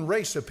about one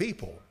race of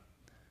people.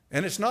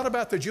 And it's not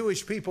about the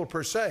Jewish people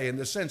per se, in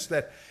the sense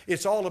that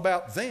it's all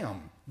about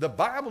them. The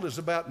Bible is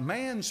about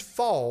man's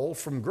fall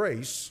from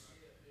grace,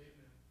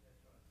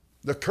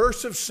 the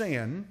curse of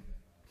sin.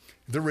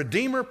 The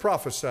Redeemer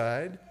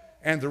prophesied,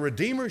 and the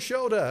Redeemer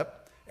showed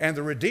up, and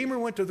the Redeemer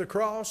went to the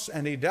cross,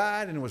 and he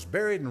died and was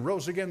buried and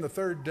rose again the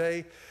third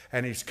day,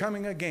 and he's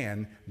coming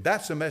again.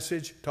 That's a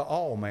message to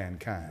all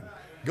mankind.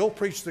 Go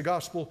preach the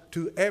gospel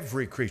to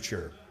every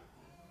creature.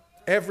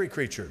 Every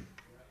creature.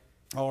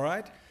 All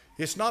right?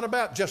 It's not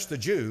about just the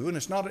Jew, and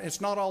it's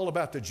not all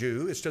about the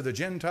Jew. It's to the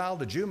Gentile.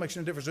 The Jew makes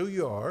no difference who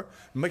you are.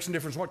 It makes no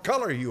difference what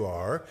color you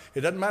are.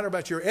 It doesn't matter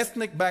about your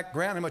ethnic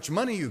background, how much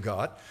money you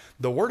got.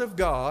 The Word of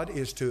God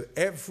is to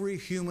every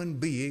human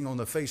being on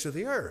the face of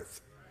the earth.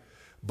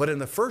 But in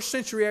the first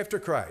century after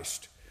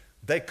Christ,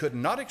 they could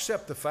not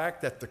accept the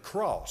fact that the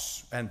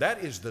cross, and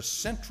that is the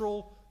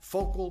central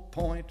focal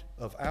point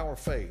of our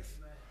faith.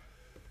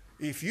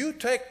 If you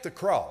take the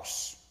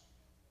cross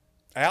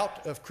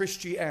out of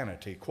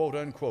Christianity, quote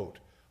unquote,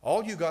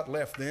 all you got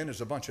left then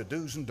is a bunch of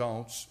do's and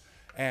don'ts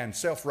and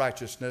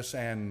self-righteousness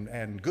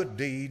and good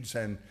deeds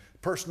and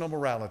personal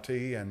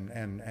morality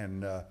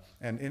and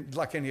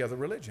like any other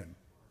religion.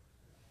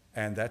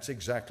 And that's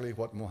exactly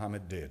what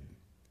Muhammad did.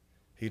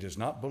 He does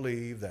not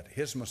believe that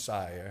his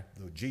Messiah,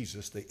 the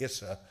Jesus, the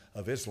Isa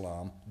of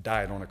Islam,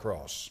 died on a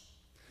cross.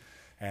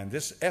 And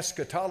this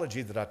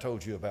eschatology that I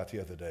told you about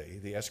the other day,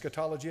 the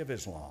eschatology of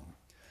Islam.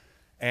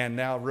 And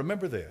now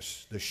remember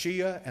this, the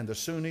Shia and the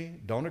Sunni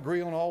don't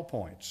agree on all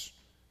points.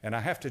 And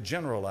I have to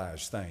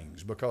generalize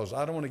things because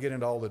I don't want to get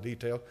into all the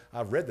details.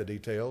 I've read the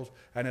details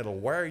and it'll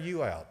wear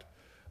you out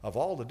of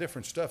all the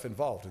different stuff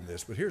involved in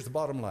this. But here's the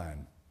bottom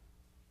line.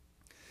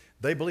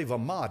 They believe a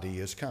Mahdi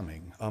is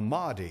coming. A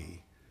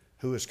Mahdi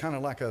who's kind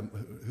of like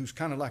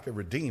a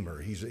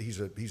redeemer. He's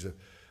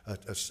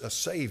a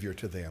savior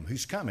to them.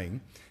 He's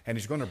coming and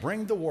he's going to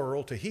bring the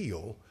world to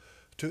heel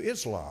to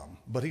Islam.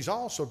 But he's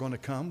also going to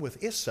come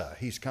with Isa.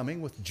 He's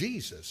coming with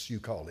Jesus, you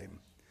call him.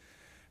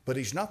 But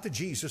he's not the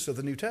Jesus of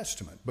the New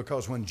Testament,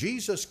 because when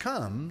Jesus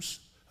comes,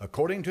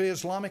 according to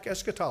Islamic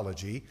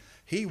eschatology,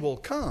 he will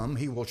come,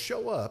 he will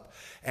show up,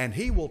 and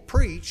he will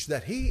preach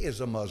that he is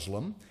a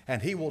Muslim,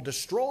 and he will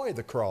destroy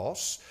the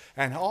cross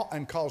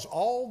and cause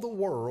all the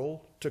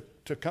world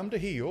to come to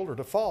heel or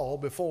to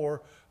fall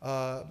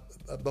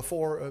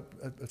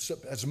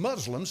as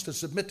Muslims to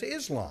submit to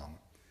Islam.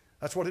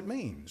 That's what it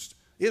means.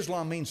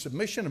 Islam means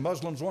submission, and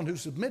Muslim's one who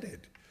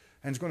submitted,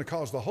 and is going to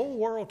cause the whole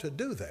world to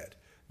do that.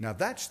 Now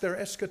that's their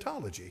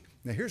eschatology.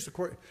 Now here's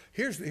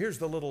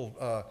the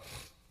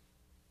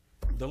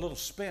little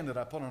spin that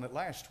I put on it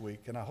last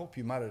week, and I hope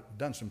you might have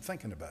done some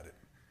thinking about it.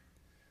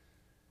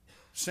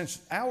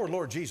 Since our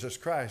Lord Jesus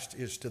Christ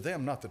is to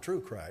them not the true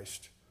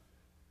Christ,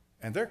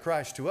 and their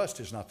Christ to us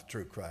is not the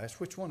true Christ,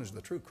 which one is the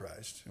true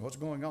Christ? And what's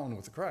going on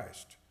with the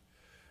Christ?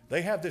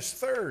 They have this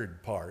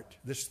third part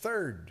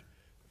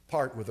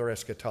with their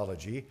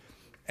eschatology.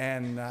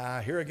 And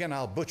here again,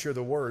 I'll butcher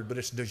the word, but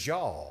it's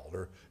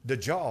Dajjal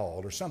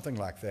or something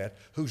like that,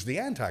 who's the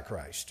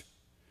Antichrist.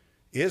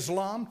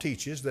 Islam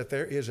teaches that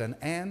there is an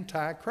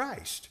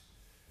Antichrist.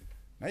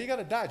 Now, you got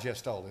to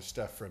digest all this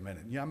stuff for a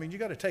minute. You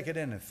got to take it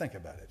in and think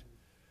about it.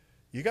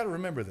 You got to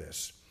remember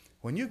this.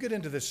 When you get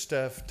into this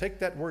stuff, take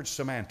that word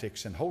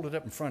semantics and hold it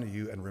up in front of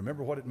you and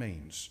remember what it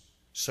means.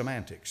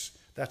 Semantics.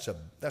 That's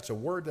a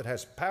word that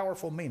has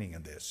powerful meaning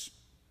in this.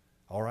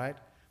 All right?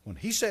 When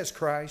he says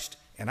Christ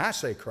and I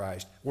say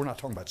Christ, we're not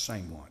talking about the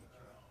same one.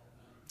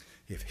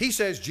 If he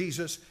says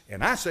Jesus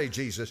and I say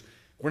Jesus,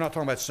 we're not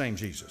talking about the same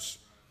Jesus.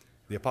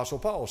 The Apostle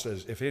Paul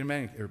says, if any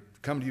man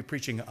come to you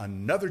preaching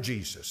another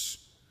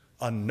Jesus,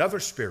 another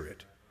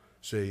Spirit,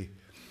 see,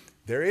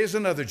 there is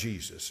another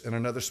Jesus and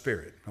another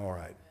Spirit. All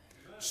right.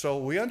 So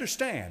we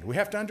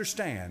have to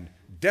understand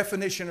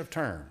definition of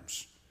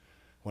terms.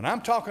 When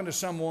I'm talking to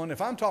someone,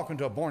 if I'm talking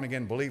to a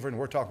born-again believer and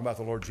we're talking about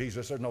the Lord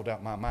Jesus, there's no doubt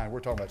in my mind we're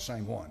talking about the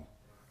same one.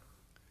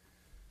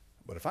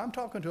 But if I'm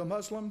talking to a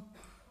Muslim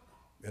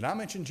and I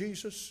mention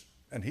Jesus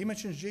and he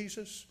mentions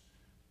Jesus,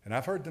 and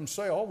I've heard them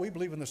say, oh, we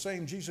believe in the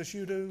same Jesus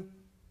you do.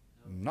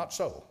 Not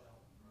so.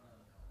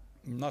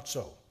 Not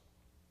so.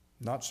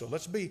 Not so.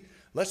 Let's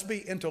be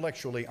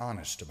intellectually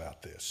honest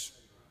about this.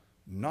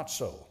 Not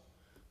so.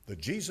 The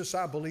Jesus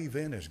I believe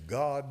in is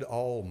God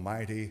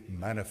Almighty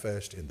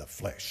manifest in the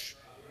flesh.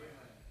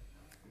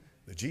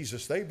 The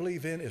Jesus they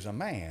believe in is a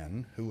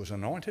man who was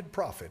an anointed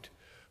prophet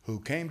who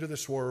came to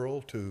this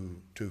world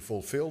to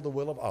fulfill the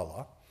will of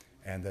Allah,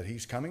 and that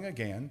he's coming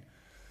again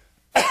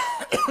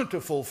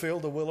to fulfill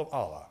the will of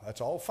Allah. That's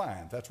all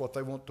fine. That's what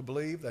they want to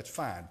believe. That's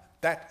fine.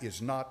 That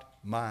is not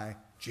my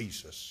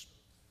Jesus.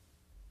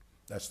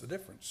 That's the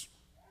difference.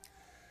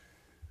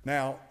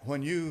 Now,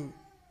 when you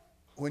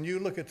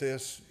look at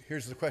this,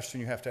 here's the question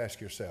you have to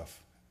ask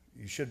yourself.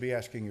 You should be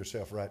asking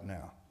yourself right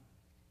now.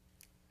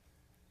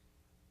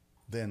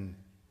 Then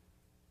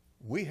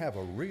we have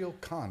a real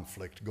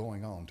conflict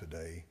going on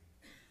today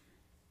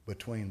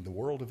between the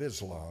world of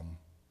Islam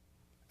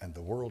and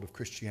the world of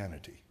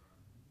Christianity.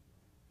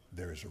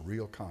 There is a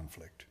real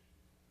conflict.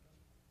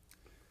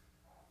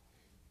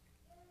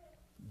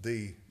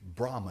 The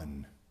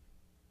Brahma,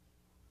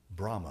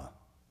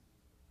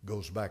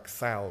 goes back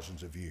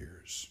thousands of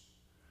years.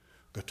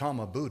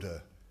 Gautama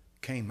Buddha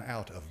came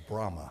out of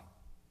Brahma.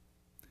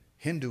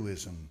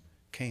 Hinduism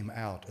came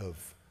out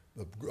of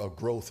a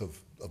growth of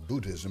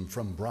Buddhism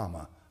from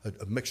Brahma,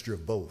 a mixture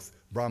of both.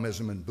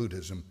 Brahmanism and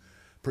Buddhism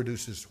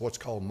produces what's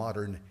called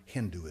modern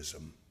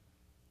Hinduism.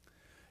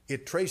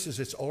 It traces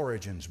its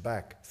origins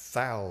back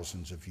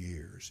thousands of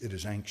years. It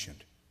is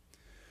ancient.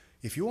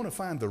 If you want to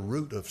find the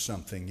root of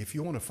something, if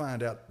you want to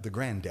find out the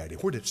granddaddy,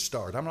 where did it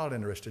start? I'm not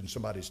interested in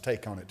somebody's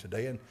take on it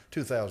today in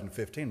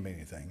 2015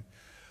 anything.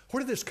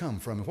 Where did this come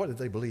from and what did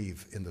they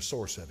believe in the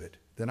source of it?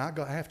 Then I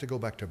have to go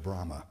back to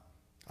Brahma.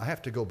 I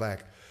have to go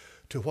back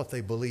to what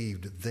they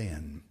believed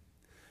then.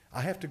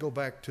 I have to go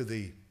back to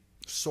the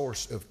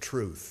source of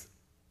truth.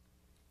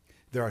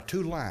 There are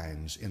two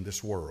lines in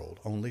this world,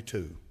 only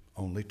two,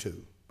 only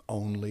two,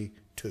 only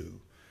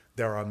two.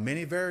 There are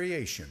many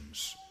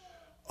variations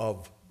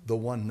of the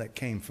one that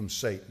came from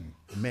Satan,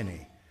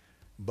 many,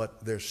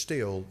 but there's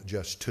still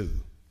just two.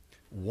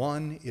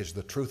 One is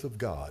the truth of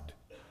God,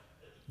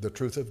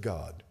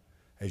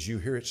 as you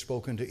hear it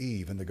spoken to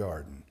Eve in the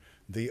garden.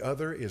 The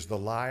other is the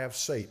lie of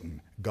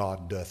Satan,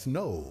 God doth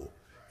know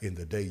in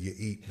the day you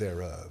eat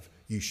thereof,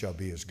 ye shall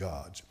be as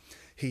gods.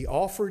 He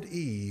offered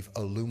Eve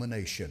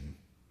illumination.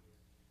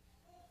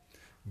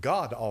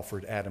 God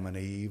offered Adam and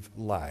Eve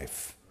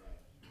life.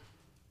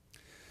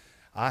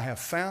 I have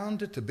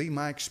found it to be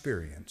my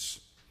experience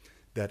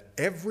that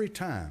every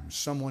time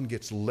someone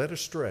gets led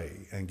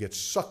astray and gets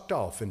sucked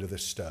off into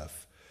this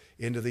stuff,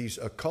 into these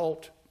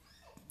occult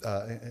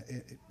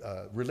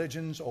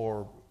religions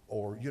or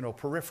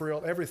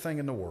peripheral, everything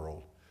in the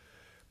world,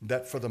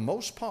 that for the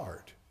most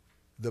part,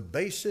 the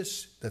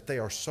basis that they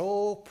are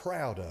so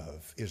proud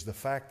of is the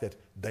fact that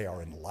they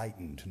are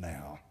enlightened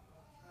now.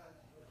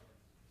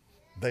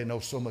 They know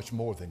so much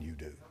more than you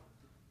do.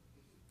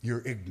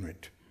 You're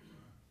ignorant.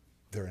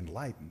 They're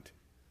enlightened.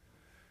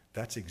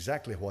 That's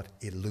exactly what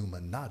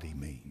Illuminati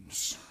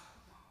means.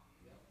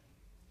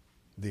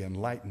 The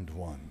enlightened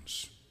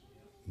ones.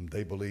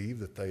 They believe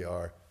that they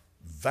are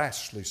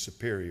vastly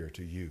superior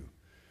to you.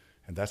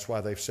 And that's why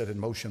they've set in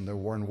motion their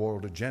one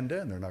world agenda,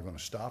 and they're not going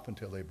to stop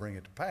until they bring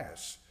it to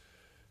pass.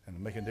 And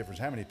it'll make a difference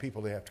how many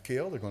people they have to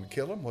kill. They're going to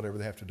kill them. Whatever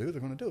they have to do,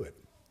 they're going to do it.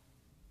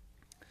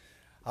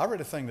 I read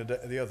a thing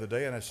the other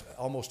day, and it's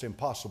almost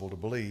impossible to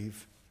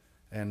believe,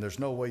 and there's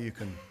no way you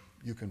can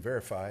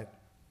verify it,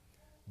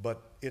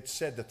 but it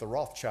said that the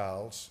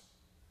Rothschilds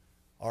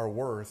are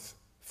worth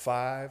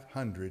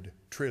 $500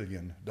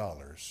 trillion.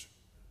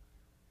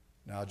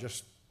 Now,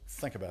 just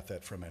think about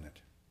that for a minute.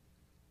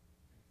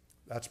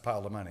 That's a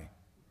pile of money.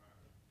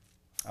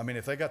 I mean,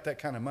 if they got that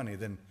kind of money,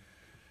 then,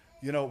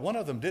 one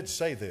of them did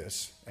say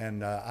this,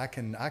 and I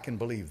can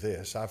believe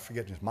this. I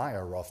forget, it's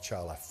Meyer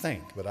Rothschild, I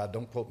think, but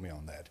don't quote me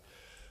on that.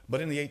 But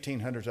in the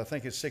 1800s, I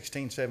think it's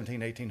 16, 17,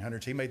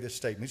 1800s, he made this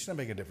statement. It doesn't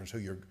make a difference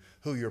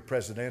who your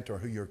president or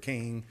who your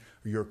king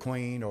or your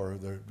queen or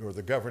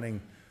the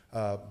governing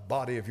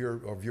body of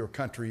your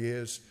country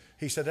is.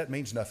 He said, that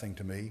means nothing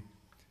to me.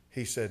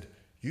 He said,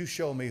 you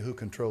show me who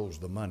controls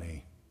the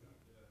money,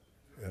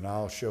 and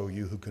I'll show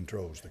you who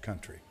controls the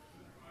country.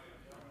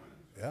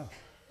 Yeah.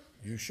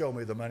 You show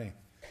me the money,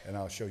 and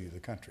I'll show you the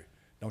country.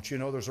 Don't you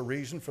know there's a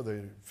reason for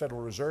the Federal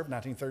Reserve,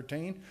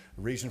 1913,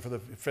 a reason for the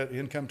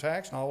income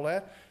tax and all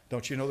that?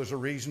 Don't you know there's a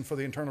reason for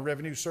the Internal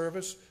Revenue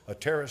Service, a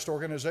terrorist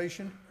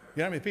organization?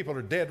 You know how many people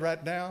are dead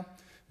right now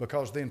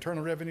because the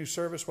Internal Revenue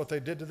Service, what they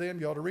did to them?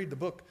 You ought to read the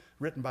book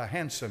written by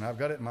Hansen. I've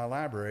got it in my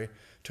library,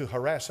 To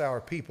Harass Our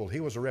People.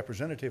 He was a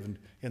representative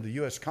in the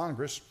U.S.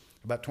 Congress.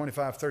 About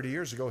 25, 30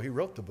 years ago, he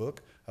wrote the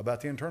book about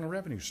the Internal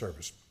Revenue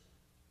Service.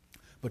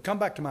 But come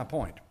back to my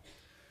point.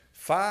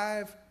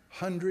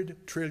 $500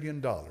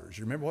 trillion. You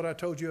remember what I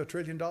told you $1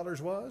 trillion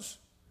was?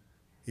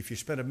 If you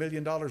spent $1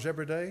 million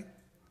every day,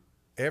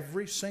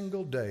 every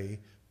single day,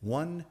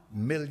 $1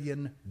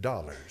 million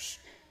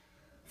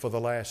for the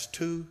last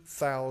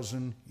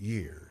 2,000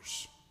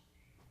 years.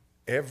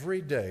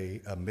 Every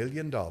day, $1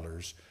 million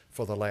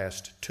for the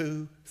last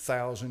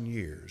 2,000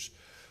 years.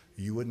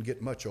 You wouldn't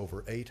get much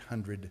over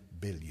 800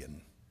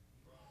 billion.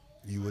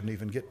 You wouldn't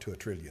even get to $1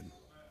 trillion.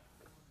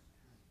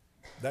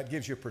 That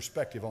gives you a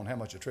perspective on how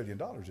much $1 trillion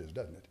is,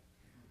 doesn't it?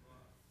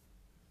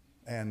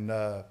 And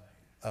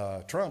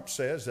Trump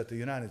says that the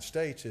United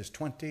States is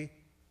 $20+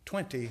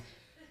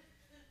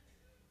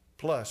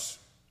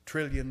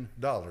 trillion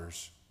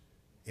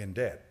in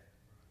debt.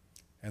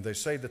 And they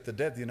say that the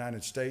debt of the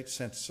United States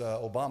since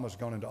Obama's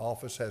gone into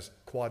office has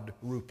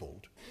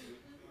quadrupled.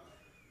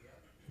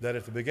 That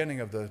at the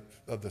beginning of the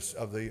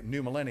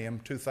new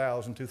millennium,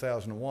 2000,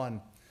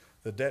 2001,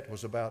 the debt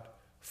was about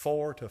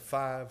 $4 to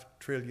 $5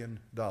 trillion.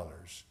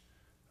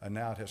 And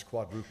now it has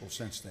quadrupled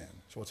since then.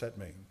 So what's that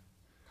mean?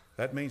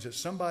 That means that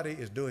somebody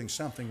is doing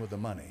something with the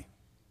money.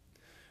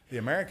 The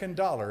American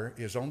dollar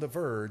is on the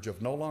verge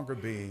of no longer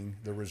being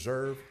the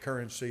reserve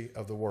currency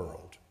of the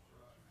world.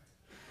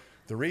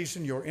 The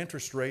reason your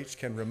interest rates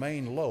can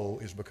remain low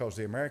is because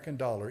the American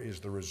dollar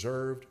is the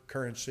reserved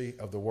currency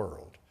of the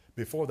world.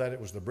 Before that, it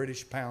was the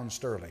British pound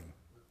sterling.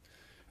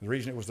 The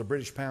reason it was the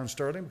British pound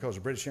sterling because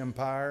the British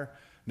Empire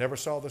never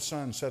saw the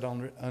sun set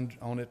on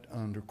it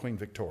under Queen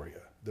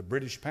Victoria. The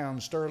British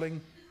pound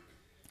sterling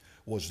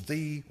was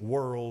the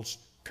world's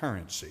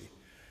currency.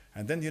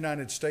 And then the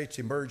United States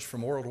emerged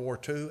from World War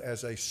II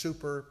as a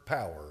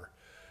superpower.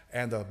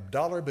 And the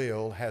dollar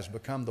bill has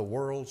become the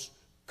world's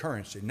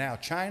currency. Now,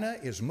 China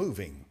is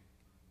moving,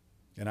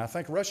 and I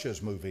think Russia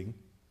is moving,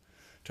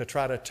 to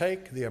try to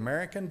take the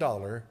American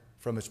dollar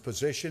from its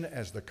position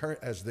as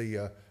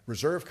the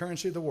reserve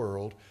currency of the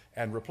world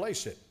and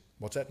replace it.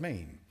 What's that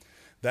mean?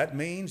 That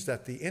means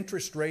that the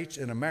interest rates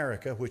in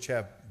America, which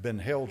have been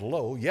held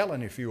low,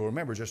 Yellen, if you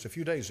remember just a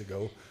few days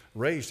ago,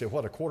 raised it,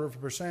 what,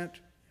 0.25%?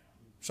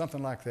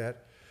 Something like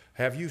that.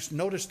 Have you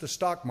noticed the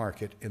stock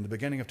market in the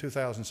beginning of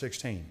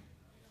 2016?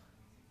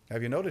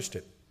 Have you noticed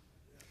it?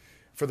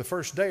 For the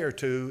first day or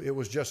two, it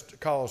was just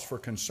cause for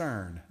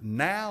concern.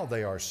 Now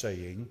they are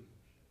saying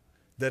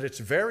that it's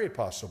very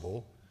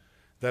possible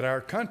that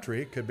our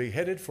country could be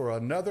headed for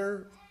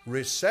another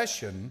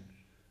recession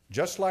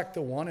just like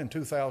the one in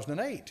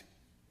 2008.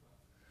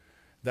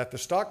 That the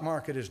stock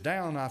market is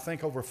down, I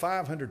think, over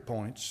 500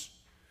 points,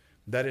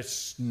 that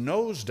it's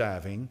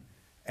nosediving,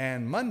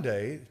 and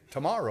Monday,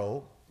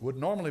 tomorrow, would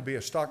normally be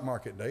a stock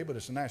market day, but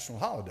it's a national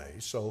holiday.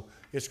 So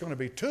it's going to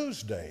be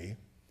Tuesday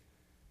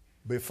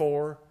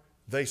before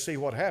they see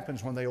what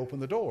happens when they open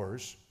the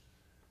doors.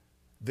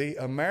 The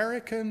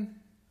American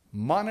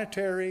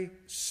monetary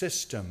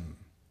system,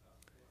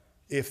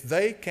 if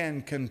they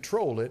can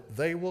control it,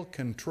 they will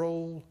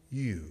control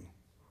you.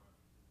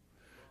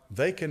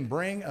 They can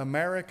bring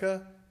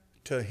America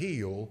to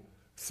heel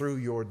through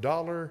your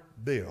dollar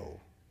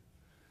bill.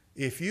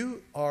 If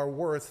you are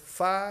worth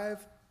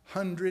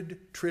 $500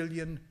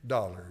 trillion,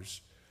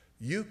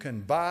 you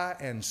can buy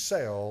and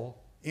sell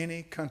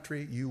any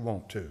country you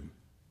want to.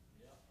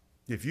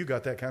 If you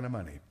got that kind of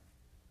money.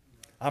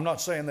 I'm not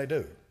saying they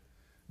do,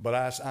 but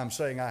I'm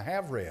saying I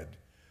have read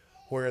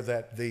where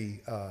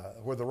the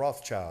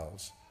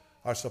Rothschilds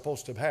are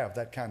supposed to have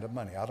that kind of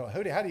money. How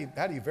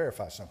do you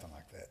verify something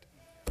like that?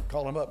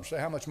 Call them up and say,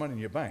 how much money in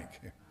your bank?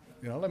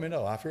 Let me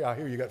know. I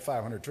hear you got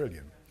 500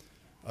 trillion.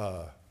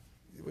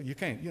 You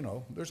can't,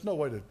 there's no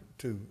way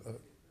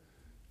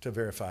to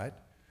verify it.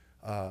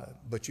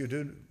 But you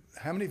do.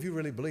 How many of you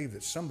really believe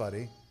that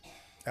somebody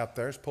out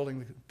there is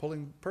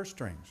pulling purse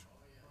strings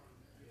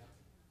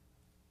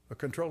or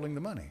controlling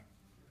the money?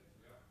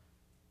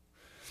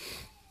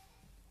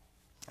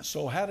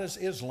 So how does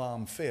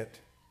Islam fit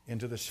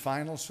into this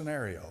final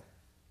scenario?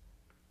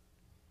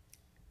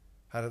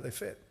 How do they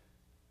fit?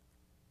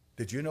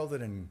 Did you know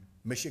that in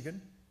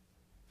Michigan,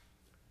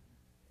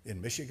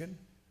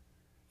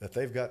 that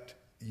they've got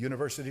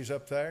universities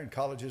up there and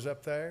colleges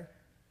up there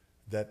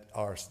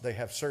they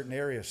have certain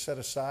areas set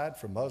aside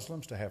for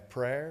Muslims to have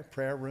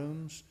prayer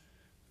rooms,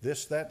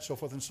 this, that, so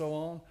forth and so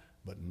on,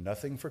 but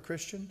nothing for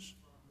Christians?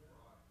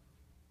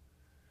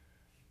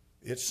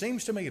 It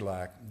seems to me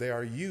like they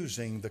are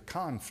using the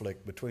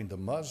conflict between the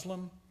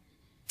Muslim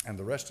and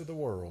the rest of the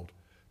world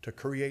to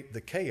create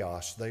the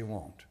chaos they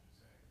want.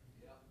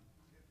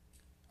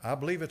 I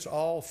believe it's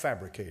all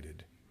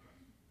fabricated.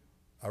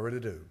 I really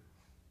do.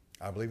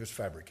 I believe it's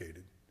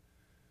fabricated.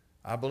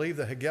 I believe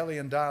the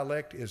Hegelian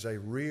dialect is a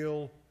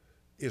real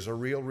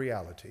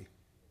reality.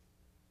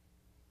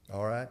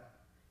 All right?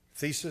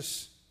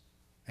 Thesis,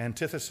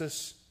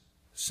 antithesis,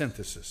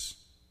 synthesis.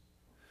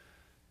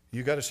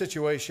 You got a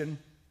situation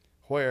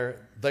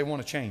where they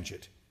want to change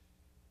it.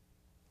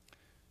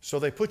 So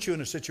they put you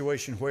in a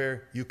situation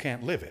where you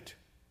can't live it.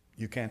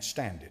 You can't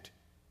stand it.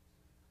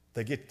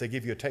 They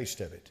give you a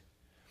taste of it.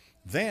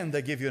 Then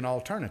they give you an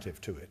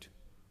alternative to it.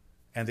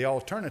 And the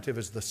alternative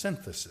is the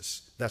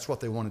synthesis. That's what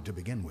they wanted to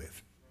begin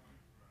with.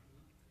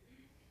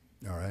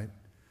 All right?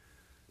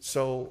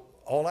 So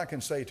all I can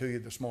say to you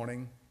this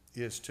morning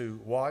is to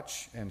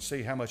watch and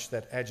see how much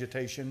that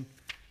agitation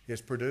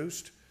is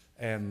produced,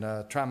 and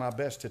try my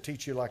best to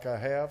teach you like I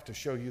have, to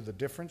show you the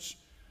difference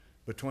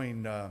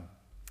between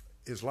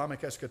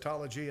Islamic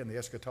eschatology and the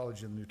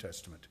eschatology of the New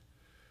Testament.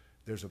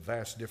 There's a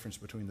vast difference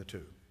between the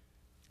two.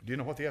 Do you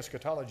know what the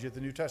eschatology of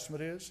the New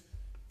Testament is?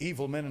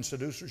 Evil men and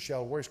seducers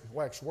shall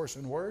wax worse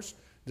and worse,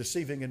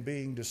 deceiving and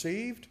being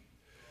deceived.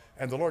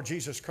 And the Lord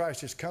Jesus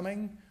Christ is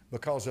coming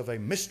because of a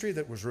mystery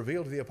that was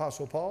revealed to the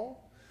Apostle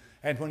Paul.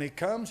 And when he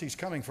comes, he's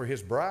coming for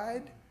his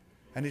bride,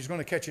 and he's going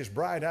to catch his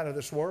bride out of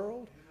this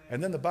world.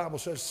 And then the Bible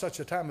says such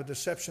a time of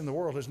deception the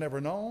world has never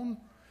known,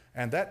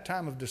 and that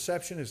time of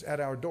deception is at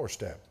our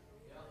doorstep.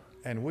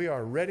 And we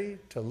are ready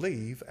to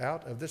leave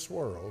out of this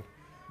world.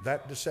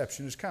 That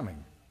deception is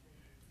coming.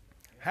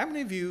 How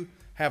many of you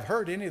have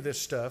heard any of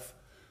this stuff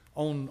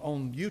on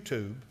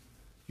YouTube?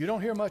 You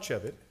don't hear much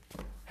of it.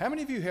 How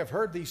many of you have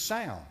heard these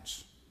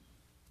sounds?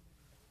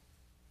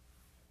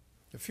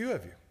 A few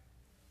of you.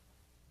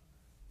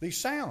 These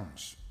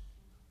sounds.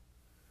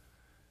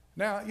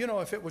 Now,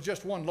 if it was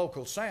just one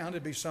local sound,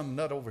 it'd be some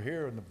nut over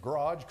here in the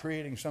garage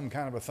creating some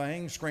kind of a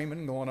thing,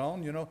 screaming, going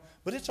on,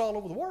 But it's all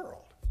over the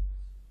world.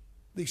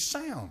 These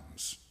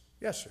sounds.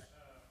 Yes, sir.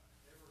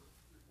 They were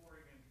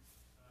reporting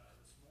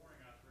this morning,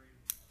 I was reading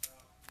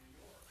about New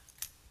York.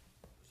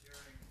 Was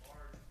hearing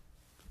large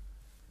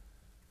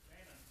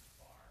cannon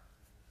fire.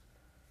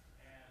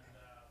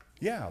 And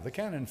yeah, the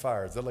cannon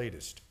fire is the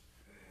latest.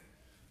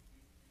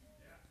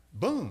 yeah.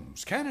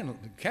 Booms, cannon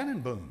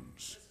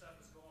booms. This stuff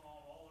is going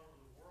on all over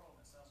the world,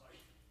 and it sounds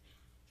like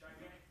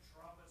gigantic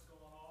trumpets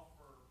going off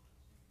for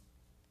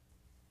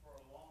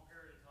a long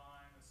period of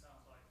time. It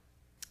sounds like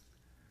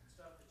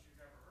stuff that you've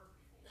never heard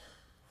before.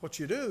 What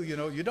you do,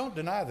 you don't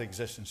deny the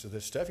existence of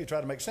this stuff. You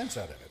try to make sense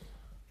out of it.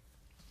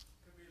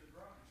 Could be the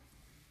groaning.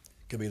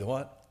 Could be the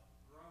what?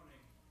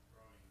 Groaning.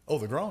 Oh,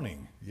 the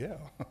groaning. Yeah.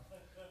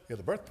 Yeah,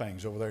 the birth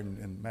pangs over there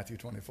in Matthew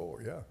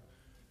 24.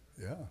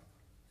 Yeah.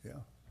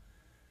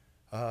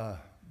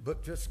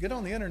 But just get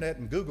on the internet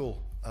and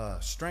Google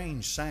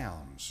strange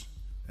sounds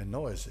and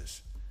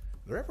noises.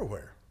 They're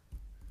everywhere.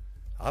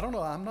 I don't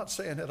know. I'm not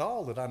saying at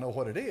all that I know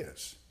what it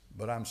is,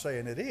 but I'm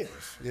saying it is.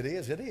 It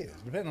is.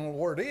 Depending on what the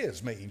word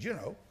is means,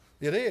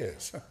 It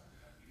is.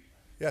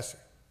 Yes, sir.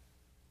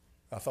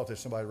 I thought that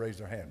somebody raised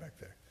their hand back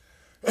there.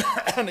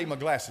 I need my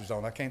glasses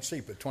on. I can't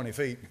see but 20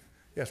 feet.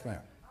 Yes, ma'am.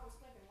 I was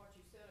thinking what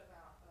you said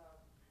about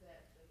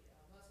that the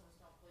Muslims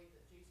don't believe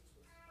that Jesus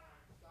was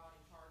God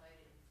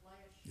incarnated in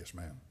flesh. Yes,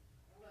 ma'am.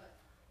 But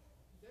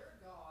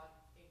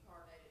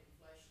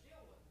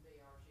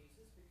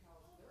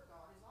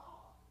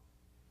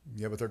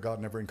Yeah, but their God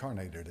never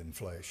incarnated in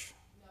flesh.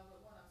 No, but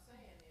what I'm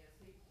saying is,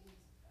 he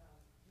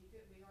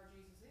couldn't be our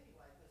Jesus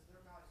anyway, because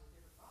their God is a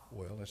different God.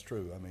 Well, that's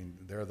true. I mean,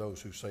 there are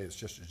those who say it's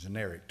just a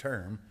generic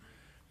term,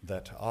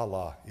 that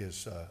Allah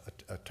is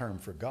a term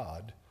for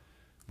God.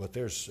 But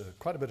there's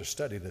quite a bit of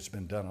study that's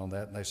been done on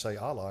that, and they say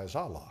Allah is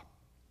Allah,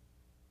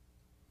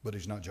 but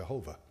he's not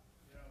Jehovah.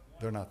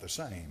 They're not the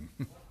same.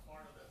 One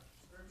part of the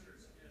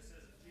scriptures it says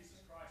that Jesus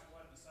Christ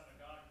wasn't the Son of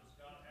God because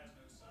God has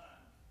no Son.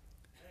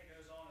 Then it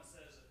goes on and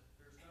says that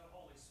there's no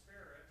Holy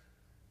Spirit,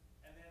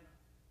 and then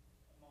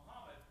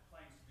Muhammad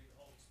claims to be the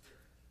Holy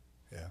Spirit.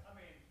 Yeah, I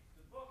mean,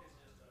 the book is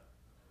just a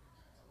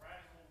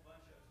radical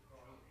bunch of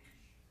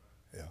garbage.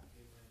 yeah.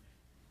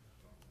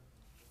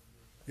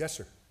 Yes,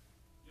 sir.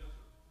 Yes,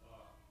 sir.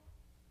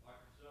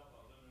 Like yourself,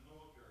 I was in the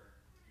military.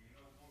 And you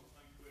know, one of the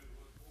things we had to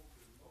look forward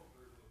to in the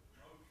military was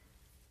promotion.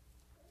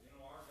 You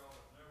know, our God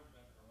has never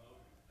been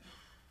promoted.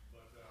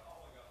 But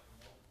all I got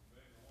promoted from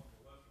being one of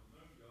the lesser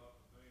moon gods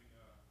to being,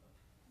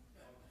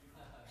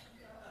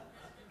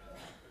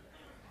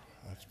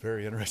 That's a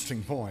very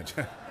interesting point.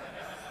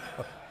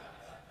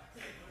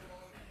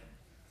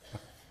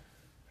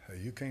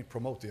 You can't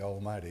promote the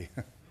Almighty.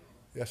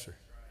 Yes, sir.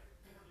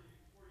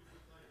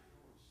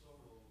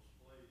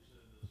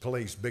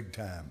 Plays big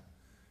time.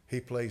 He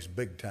plays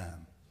big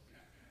time.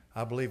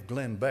 I believe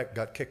Glenn Beck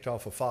got kicked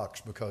off of Fox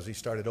because he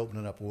started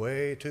opening up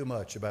way too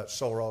much about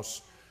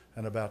Soros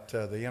and about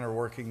the inner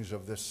workings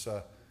of this.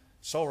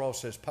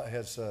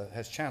 Soros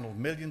has channeled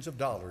millions of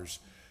dollars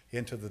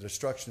into the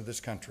destruction of this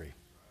country.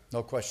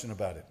 No question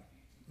about it.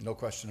 No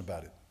question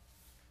about it.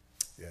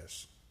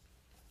 Yes.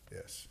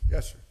 Yes.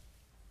 Yes, sir.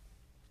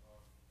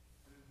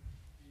 two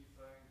key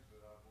things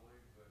that I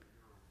believe that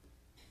your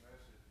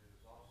message is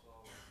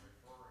also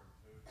referring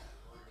to,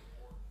 very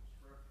important in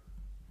Scripture,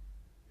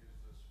 is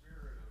the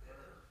spirit of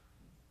error.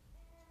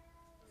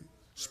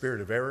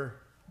 Spirit of error.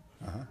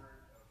 The spirit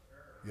of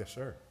error. Yes,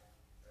 sir.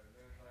 And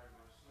then they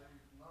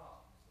receive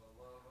not the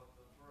love of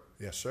the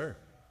truth. Yes, sir.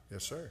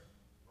 Yes, sir.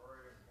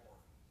 Very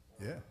important.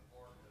 Yeah.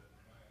 Important that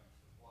man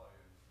should play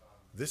in the time.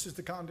 This is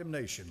the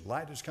condemnation.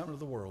 Light has come into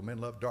the world.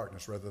 Men love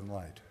darkness rather than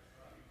light.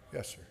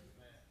 Yes, sir.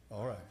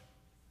 All right.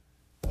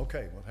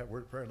 Okay, we'll have a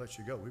word of prayer and let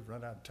you go. We've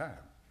run out of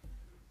time.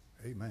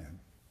 Amen.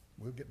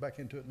 We'll get back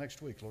into it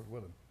next week, Lord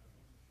willing.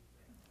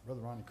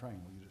 Brother Ronnie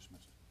Crane, will you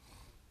dismiss it?